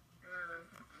 I'm like,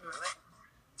 really?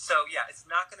 So yeah, it's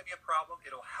not going to be a problem.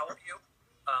 It'll help you.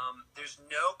 There's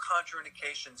no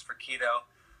contraindications for keto.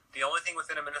 The only thing with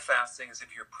intermittent fasting is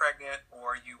if you're pregnant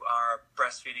or you are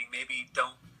breastfeeding, maybe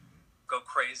don't go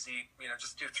crazy.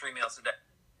 Just do 3 meals a day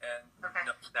and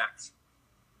no snacks.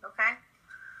 Okay.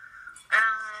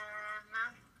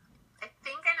 I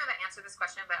think I know the answer to this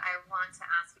question, but I want to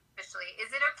ask officially, is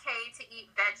it okay to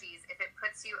eat veggies if it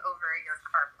puts you over your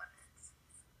carb limits?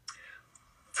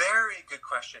 Very good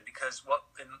question, because what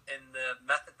in the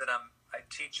method that I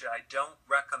teach, I don't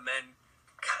recommend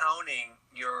counting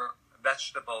your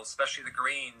vegetables, especially the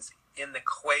greens, in the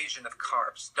equation of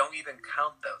carbs. Don't even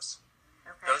count those.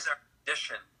 Okay. Those are in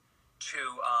addition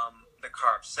to the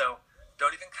carbs. So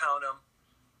don't even count them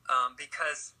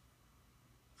because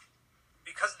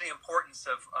of the importance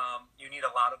of you need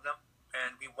a lot of them,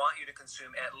 and we want you to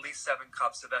consume at least 7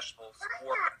 cups of vegetables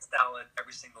or salad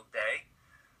every single day,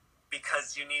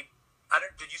 because you need.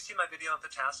 Did you see my video on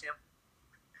potassium?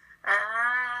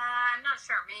 I'm not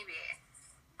sure. Maybe.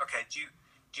 Okay. Do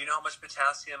you know how much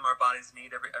potassium our bodies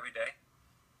need every day?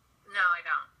 No, I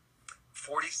don't.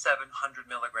 4,700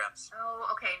 milligrams. Oh,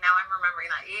 okay. Now I'm remembering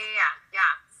that.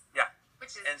 Yeah.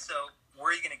 Which is. And so,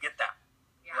 where are you going to get that?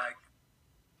 Yeah. Like,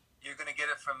 you're going to get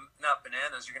it from not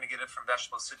bananas. You're going to get it from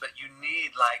vegetables. But you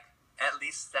need like at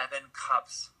least 7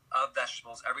 cups of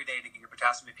vegetables every day to get your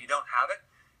potassium. If you don't have it,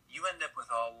 you end up with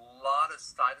a lot of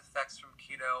side effects from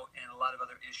keto and a lot of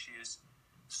other issues.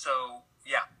 So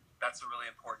yeah, that's a really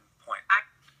important point. I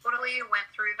totally went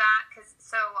through that because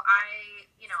I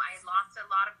lost a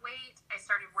lot of weight. I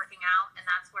started working out, and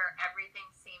that's where everything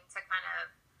seemed to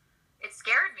it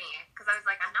scared me because I was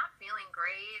like, I'm not feeling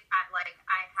great. I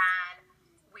had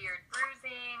weird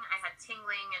bruising, I had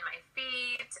tingling in my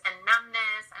feet and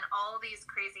numbness and all these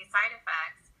crazy side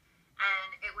effects.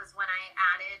 And it was when I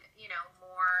added,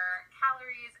 more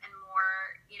calories and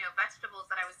more, vegetables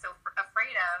that I was so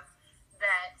afraid of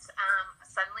that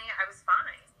suddenly I was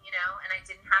fine, and I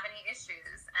didn't have any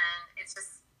issues. And it's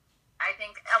just, I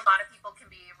think a lot of people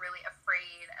can be really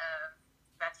afraid of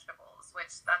vegetables,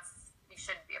 which you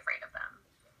shouldn't be afraid of them.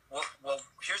 Well,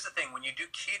 here's the thing. When you do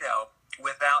keto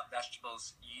without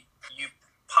vegetables, you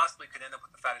possibly could end up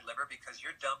with a fatty liver because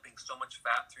you're dumping so much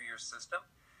fat through your system,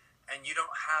 and you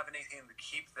don't have anything to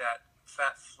keep that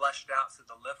fat flushed out through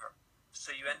the liver.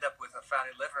 So you end up with a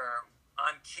fatty liver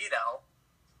on keto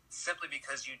simply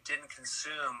because you didn't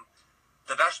consume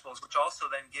the vegetables, which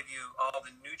also then give you all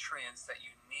the nutrients that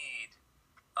you need.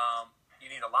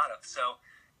 You need a lot of. So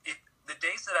the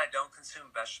days that I don't consume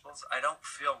vegetables, I don't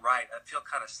feel right. I feel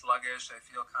kind of sluggish. I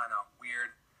feel kind of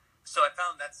weird. So I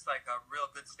found that's like a real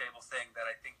good stable thing that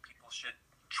I think people should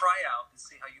try out and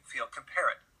see how you feel.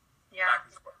 Compare it. Yeah.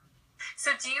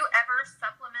 So do you ever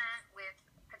supplement with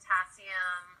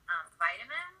potassium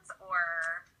vitamins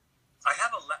or? I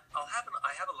have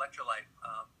electrolyte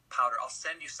powder. I'll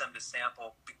send you some to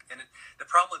sample. And the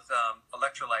problem with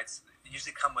electrolytes, they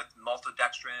usually come with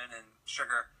maltodextrin and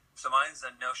sugar. So mine's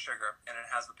a no sugar, and it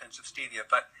has a pinch of stevia,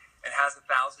 but it has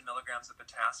 1,000 milligrams of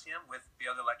potassium with the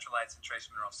other electrolytes and trace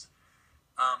minerals.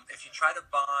 If you try to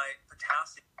buy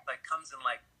potassium, it comes in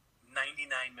 99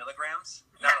 milligrams,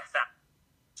 not a fat.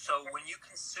 So when you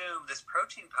consume this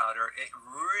protein powder, it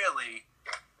really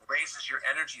raises your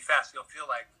energy fast. You'll feel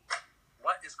like,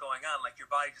 what is going on? Like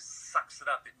your body just sucks it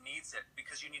up. It needs it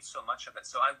because you need so much of it.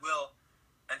 So I will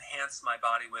enhance my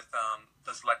body with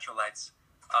those electrolytes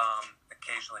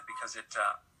occasionally because it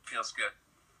feels good.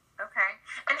 Okay.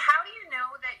 And how do you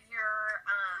know that you're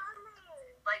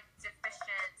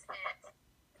deficient in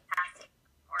potassium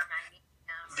or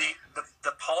magnesium?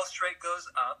 The pulse rate goes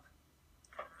up.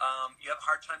 You have a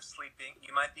hard time sleeping.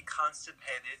 You might be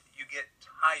constipated. You get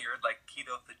tired, like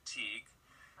keto fatigue.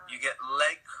 You get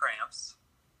leg cramps.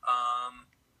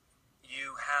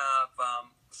 You have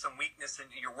some weakness in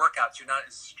your workouts. You're not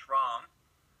as strong.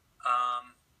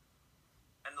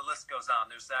 And the list goes on.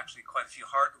 There's actually quite a few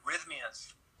heart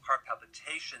arrhythmias, heart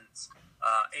palpitations,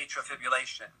 atrial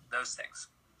fibrillation, those things.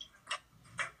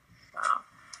 Wow.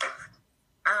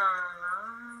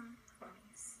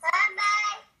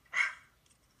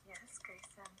 Yes,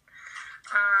 Grayson.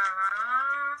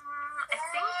 I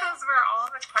think those were all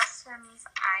the questions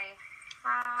I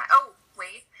had. Oh,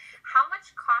 wait. How much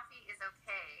coffee is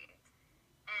okay?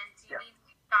 And do you need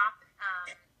to stop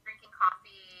drinking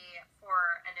coffee for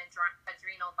an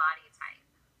adrenal body type?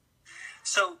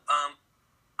 So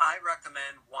I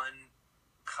recommend 1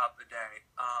 cup a day,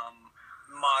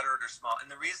 moderate or small. And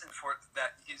the reason for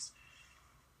that is,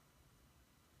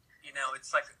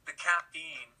 it's like the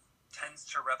caffeine tends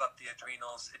to rev up the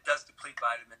adrenals. It does deplete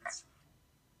vitamins.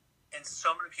 And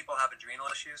so many people have adrenal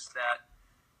issues that,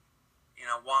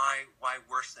 why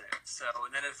worsen it? So,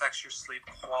 and then it affects your sleep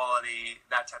quality,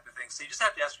 that type of thing. So you just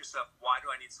have to ask yourself, why do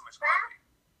I need so much coffee?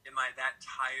 Am I that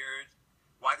tired?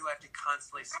 Why do I have to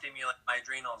constantly stimulate my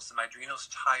adrenals? Are my adrenals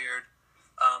tired?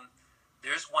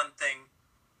 There's one thing,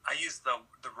 I use the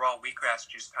raw wheatgrass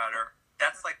juice powder.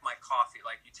 That's like my coffee.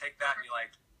 Like, you take that and you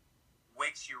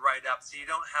wakes you right up. So you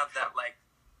don't have that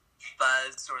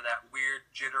buzz or that weird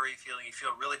jittery feeling. You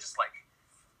feel really just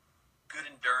good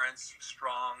endurance,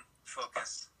 strong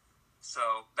focus.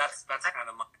 So that's kind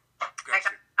of my go-to. I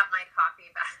got my coffee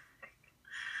back.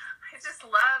 I just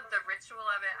love the ritual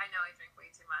of it. I know I drink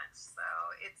way too much, so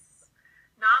it's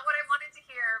not what I wanted to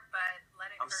hear, but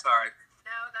I'm sorry.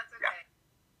 No, that's okay.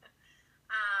 Yeah.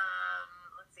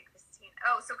 Let's see, Christine.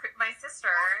 Oh, so my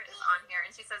sister is on here,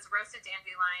 and she says roasted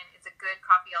dandelion is a good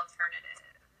coffee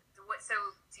alternative. So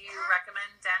do you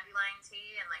recommend dandelion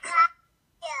tea and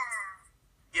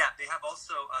Yeah, they have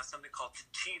also something called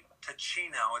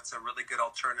Ticino. It's a really good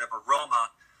alternative.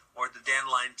 Aroma, or the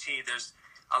dandelion tea. There's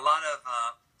a lot of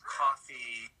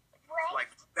coffee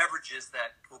beverages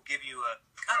that will give you a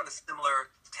kind of a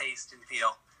similar taste and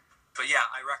feel. But yeah,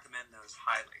 I recommend those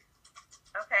highly.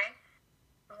 Okay.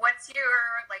 What's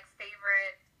your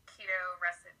favorite keto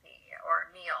recipe or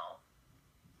meal?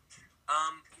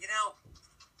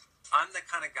 I'm the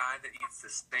kind of guy that eats the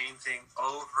same thing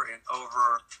over and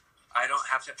over. I don't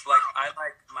have to I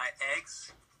like my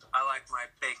eggs. I like my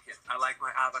bacon. I like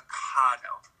my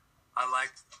avocado. I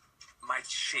like my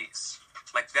cheese.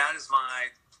 That is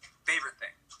my favorite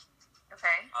thing.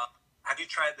 Okay. Have you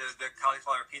tried the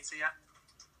cauliflower pizza yet?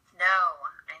 No,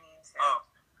 I need to. Oh,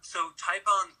 so type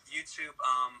on YouTube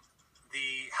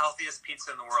the healthiest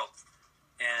pizza in the world,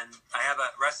 and I have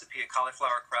a recipe of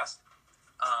cauliflower crust.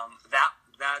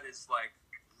 That is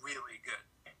really good,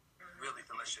 really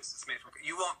delicious. It's made from.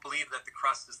 You won't believe that the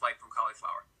crust is from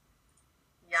cauliflower.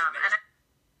 Yum! And I'm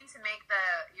going to make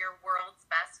your world's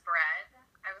best bread.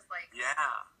 I was yeah,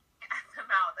 at the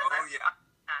mouth. Oh yeah.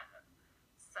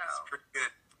 So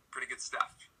it's pretty good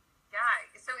stuff. Yeah.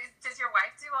 So does your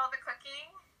wife do all the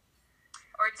cooking?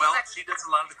 Or She does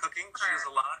a lot of the cooking. She does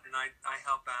a lot, and I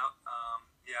help out.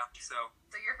 Yeah. So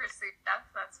you're her sous chef.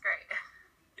 That's great.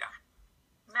 Yeah.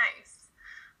 Nice.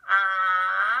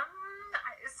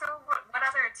 So what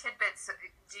other tidbits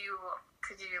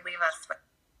could you leave us with?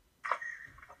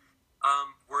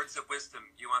 Words of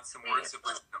wisdom. You want some words of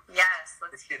wisdom? Yes.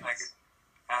 Let's see if I could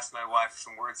ask my wife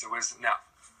some words of wisdom. No,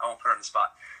 I won't put her on the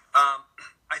spot.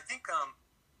 I think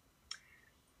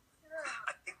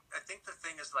the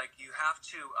thing is you have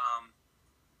to.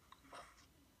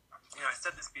 I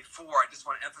said this before. I just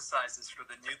want to emphasize this for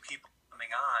the new people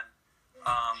coming on.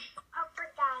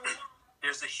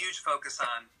 There's a huge focus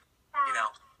on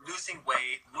losing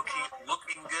weight,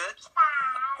 looking good.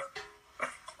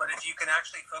 But if you can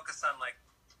actually focus on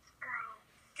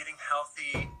getting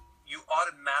healthy, you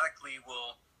automatically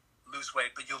will lose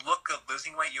weight. But you'll look good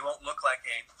losing weight. You won't look like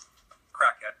a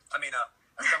crackhead. I mean,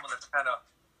 someone that's kind of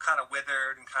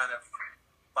withered and kind of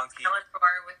funky.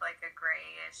 Skeletor with a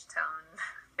grayish tone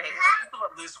face. People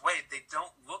that lose weight, they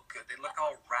don't look good. They look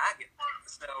all ragged.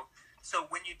 So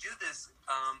when you do this,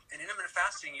 in intermittent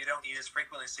fasting, you don't eat as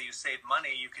frequently, so you save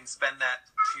money. You can spend that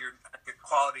to your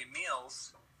quality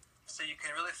meals, so you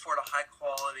can really afford a high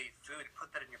quality food.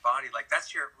 Put that in your body,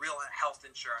 that's your real health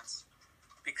insurance.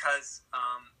 Because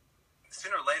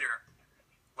sooner or later,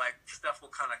 stuff will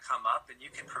kind of come up, and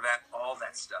you can prevent all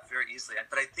that stuff very easily.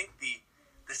 But I think the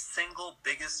single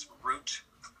biggest root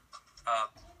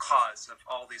cause of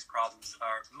all these problems,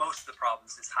 most of the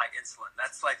problems, is high insulin.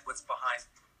 That's what's behind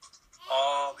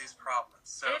all these problems.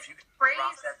 So if you can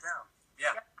drop that down.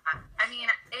 Yeah. I mean,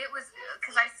 it was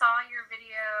because I saw your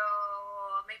video,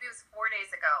 maybe it was 4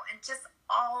 days ago, and just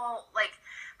all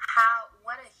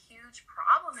what a huge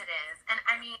problem it is. And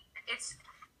I mean, it's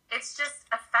just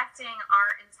affecting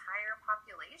our entire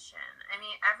population. I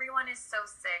mean, everyone is so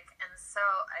sick, and so,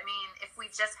 I mean, if we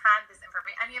just had this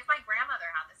information, if my grandmother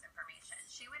had this information,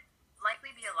 she would likely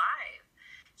be alive.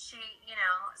 So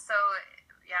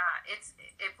yeah,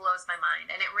 it blows my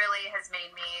mind, and it really has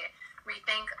made me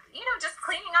rethink, just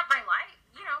cleaning up my life,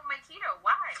 my keto.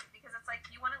 Why? Because it's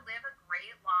you want to live a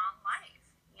great long life,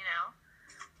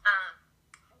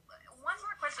 One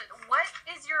more question. What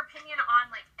is your opinion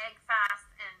on egg fast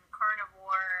and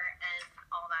carnivore and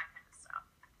all that kind of stuff?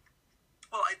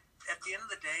 Well, at the end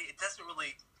of the day, it doesn't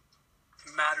really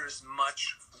matter as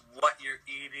much what you're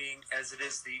eating as it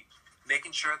is the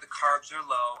making sure the carbs are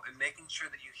low and making sure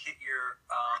that you hit your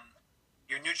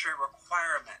nutrient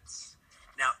requirements.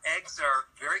 Now, eggs are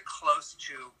very close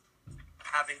to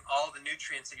having all the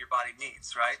nutrients that your body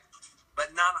needs, right?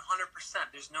 But not 100%.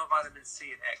 There's no vitamin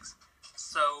C in eggs.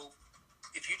 So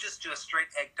if you just do a straight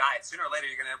egg diet, sooner or later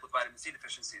you're going to end up with vitamin C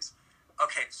deficiencies.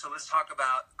 Okay, so let's talk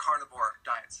about carnivore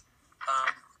diets.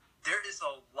 There is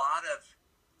a lot of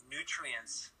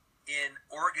nutrients in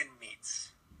organ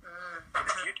meats. And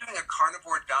if you're doing a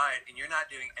carnivore diet and you're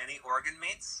not doing any organ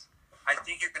meats, I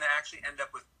think you're going to actually end up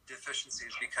with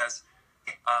deficiencies because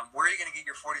where are you going to get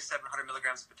your 4,700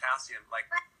 milligrams of potassium? Like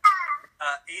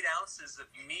 8 ounces of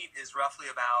meat is roughly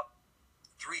about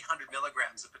 300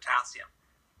 milligrams of potassium.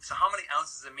 So how many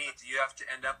ounces of meat do you have to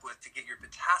end up with to get your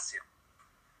potassium?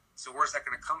 So where's that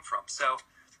going to come from? So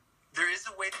there is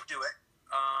a way to do it.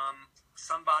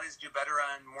 Some bodies do better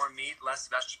on more meat, less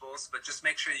vegetables, but just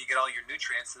make sure you get all your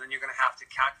nutrients, and then you're going to have to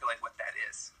calculate what that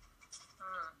is.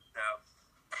 So,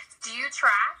 do you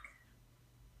track?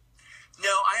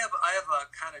 No, I have a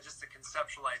kind of just a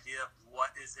conceptual idea of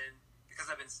what is in, because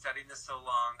I've been studying this so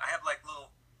long. I have like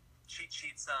little cheat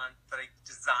sheets on that I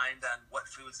designed on what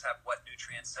foods have what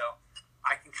nutrients, so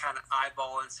I can kind of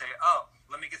eyeball and say, oh,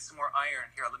 let me get some more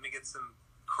iron here, let me get some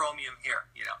chromium here,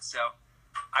 So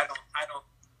I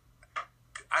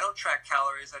don't track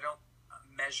calories. I don't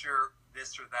measure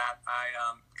this or that. I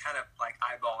kind of like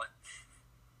eyeball it.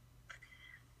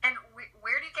 And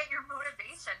where do you get your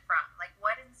motivation from? Like,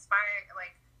 what inspires?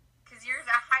 Like, because you're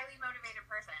a highly motivated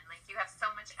person. Like, you have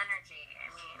so much energy. I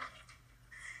mean,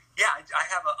 yeah, I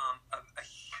have a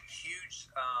huge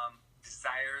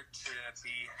desire to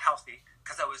be healthy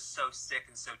because I was so sick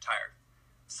and so tired.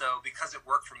 So because it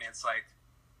worked for me, it's like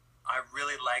I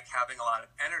really like having a lot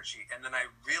of energy, and then I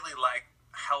really like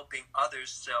helping others,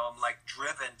 so I'm like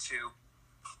driven to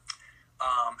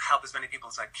help as many people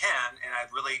as I can. And I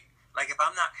really like, if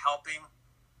I'm not helping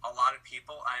a lot of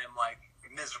people, I am like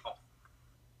miserable.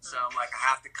 So I'm like,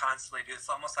 I have to constantly do, it's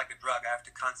almost like a drug. I have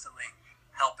to constantly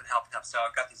help and help and help. So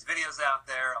I've got these videos out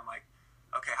there. I'm like,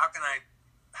 okay, how can I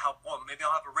help? Well, maybe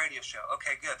I'll have a radio show.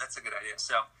 Okay, good, that's a good idea.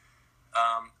 So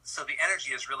so the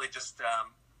energy is really just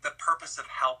the purpose of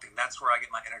helping. That's where I get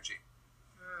my energy.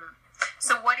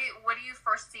 So what do you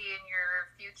foresee in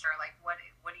your future? Like, what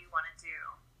do you want to do?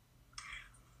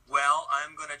 Well,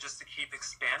 I'm going to just keep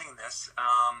expanding this,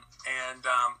 and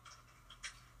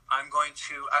I'm going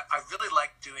to. I really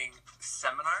like doing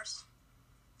seminars,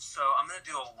 so I'm going to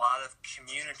do a lot of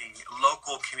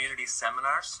local community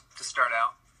seminars to start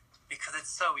out, because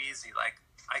it's so easy. Like,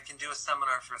 I can do a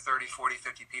seminar for 30, 40,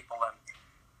 50 people, and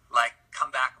like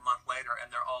come back a month later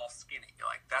and they're all skinny. You're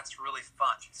like, that's really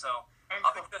fun. So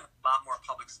I'll be doing a lot more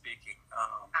public speaking,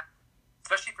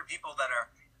 especially for people that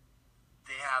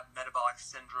they have metabolic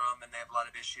syndrome and they have a lot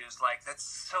of issues. Like, that's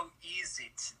so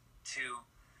easy to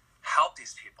help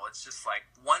these people. It's just like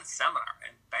one seminar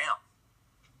and bam.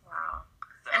 Wow.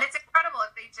 So, and it's incredible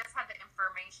if they just have the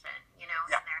information, in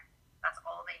there. That's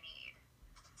all they need.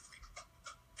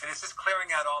 And it's just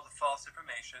clearing out all the false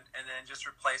information and then just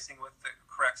replacing with the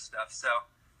correct stuff. So,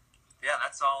 yeah,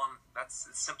 that's all. That's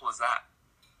as simple as that.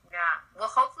 Yeah. Well,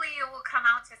 hopefully you will come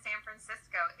out to San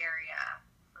Francisco area.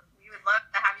 We would love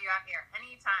to have you out here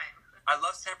anytime. I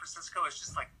love San Francisco. It's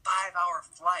just like 5-hour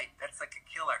flight. That's like a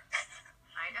killer.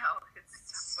 I know. It's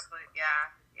totally,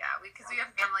 yeah. Because we have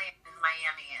family in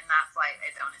Miami, and that flight, I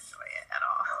don't enjoy it at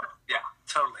all. Yeah,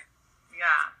 totally.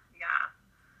 Yeah.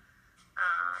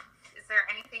 Is there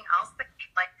anything else that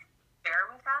you'd like to share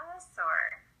with us,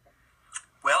 or?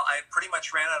 Well, I pretty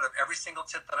much ran out of every single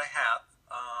tip that I have.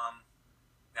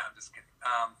 No, I'm just kidding.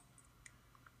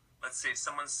 Let's see.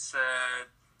 Someone said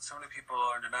so many people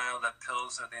are in denial that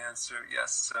pills are the answer.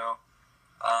 Yes. So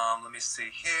let me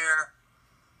see here.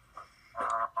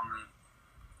 I'm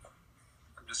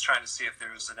just trying to see if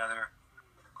there's another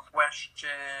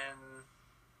question.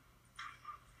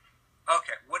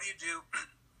 Okay. What do you do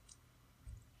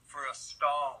for a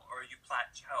stall or you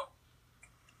plateau?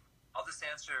 I'll just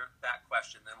answer that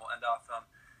question, then we'll end off.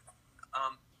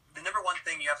 The number one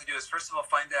thing you have to do is, first of all,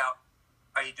 find out,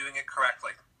 are you doing it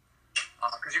correctly?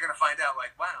 Because you're going to find out,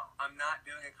 like, wow, I'm not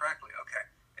doing it correctly. Okay.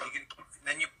 And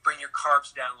then you bring your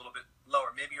carbs down a little bit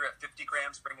lower. Maybe you're at 50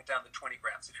 grams, bring it down to 20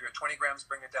 grams. If you're at 20 grams,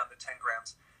 bring it down to 10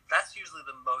 grams. That's usually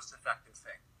the most effective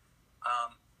thing.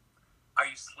 Are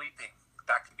you sleeping?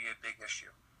 That can be a big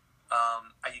issue.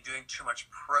 Are you doing too much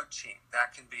protein?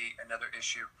 That can be another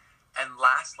issue. And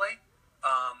lastly,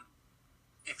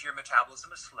 if your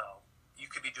metabolism is slow, you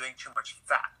could be doing too much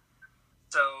fat.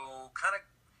 So kind of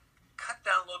cut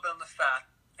down a little bit on the fat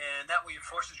And that way it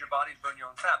forces your body to burn your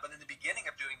own fat. But in the beginning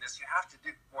of doing this, you have to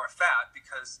do more fat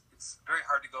because it's very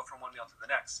hard to go from one meal to the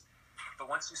next. But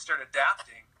once you start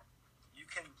adapting, you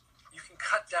can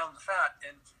cut down the fat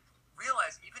and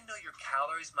realize, even though your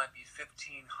calories might be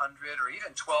 1,500 or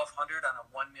even 1,200 on a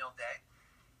one meal day,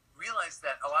 realize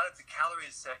that a lot of the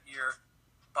calories that your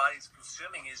body's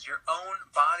consuming is your own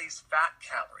body's fat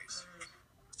calories.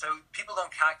 So people don't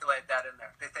calculate that in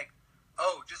there. They think,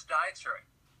 oh, just dietary.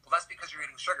 Well, that's because you're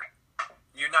eating sugar.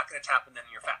 You're not going to tap into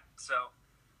your fat. So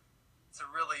it's a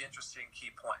really interesting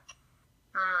key point.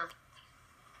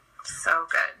 So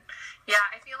good. Yeah,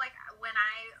 I feel like when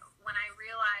I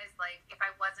realized, like, if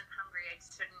I wasn't hungry, I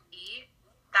shouldn't eat,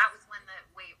 that was when the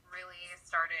weight really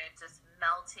started just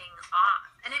melting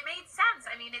off. And it made sense.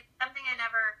 I mean, it's something I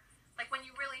never, like, when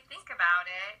you really think about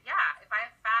it, yeah, if I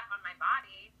have fat on my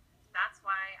body, that's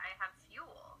why I have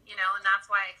fuel, you know, and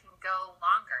that's why I can go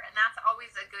longer. And that's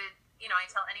always a good, you know, I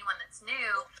tell anyone that's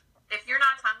new, if you're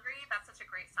not hungry, that's such a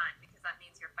great sign, because that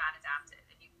means you're fat adapted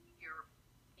and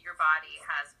your body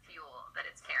has fuel that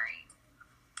it's carrying.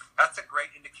 That's a great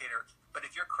indicator. But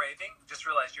if you're craving, just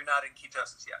realize you're not in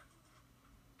ketosis yet.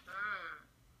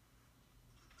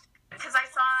 Because I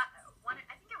saw one,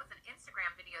 I think it was an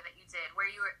Instagram video that you did where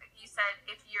you said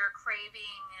if you're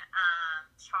craving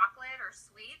chocolate or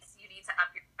sweets, you need to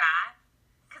up your fat.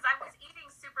 Because I was eating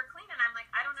super clean and I'm like,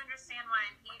 I don't understand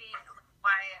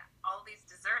why all these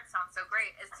desserts sound so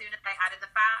great. As soon as I added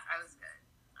the fat, I was good.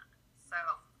 So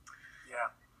yeah.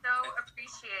 So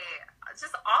appreciate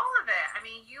just all of it. I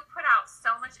mean, you put out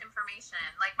so much information.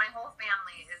 Like, my whole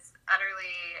family is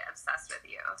utterly obsessed with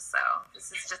you. So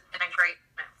this has just been a great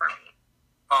moment for me.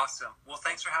 Awesome. Well,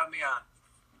 thanks for having me on.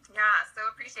 Yeah, so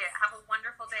appreciate it. Have a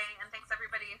wonderful day, and thanks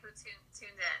everybody who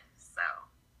tuned in. So.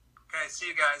 Okay,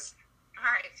 see you guys. All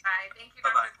right, bye. Thank you,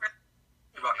 Bye-bye. Dr.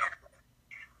 You're welcome.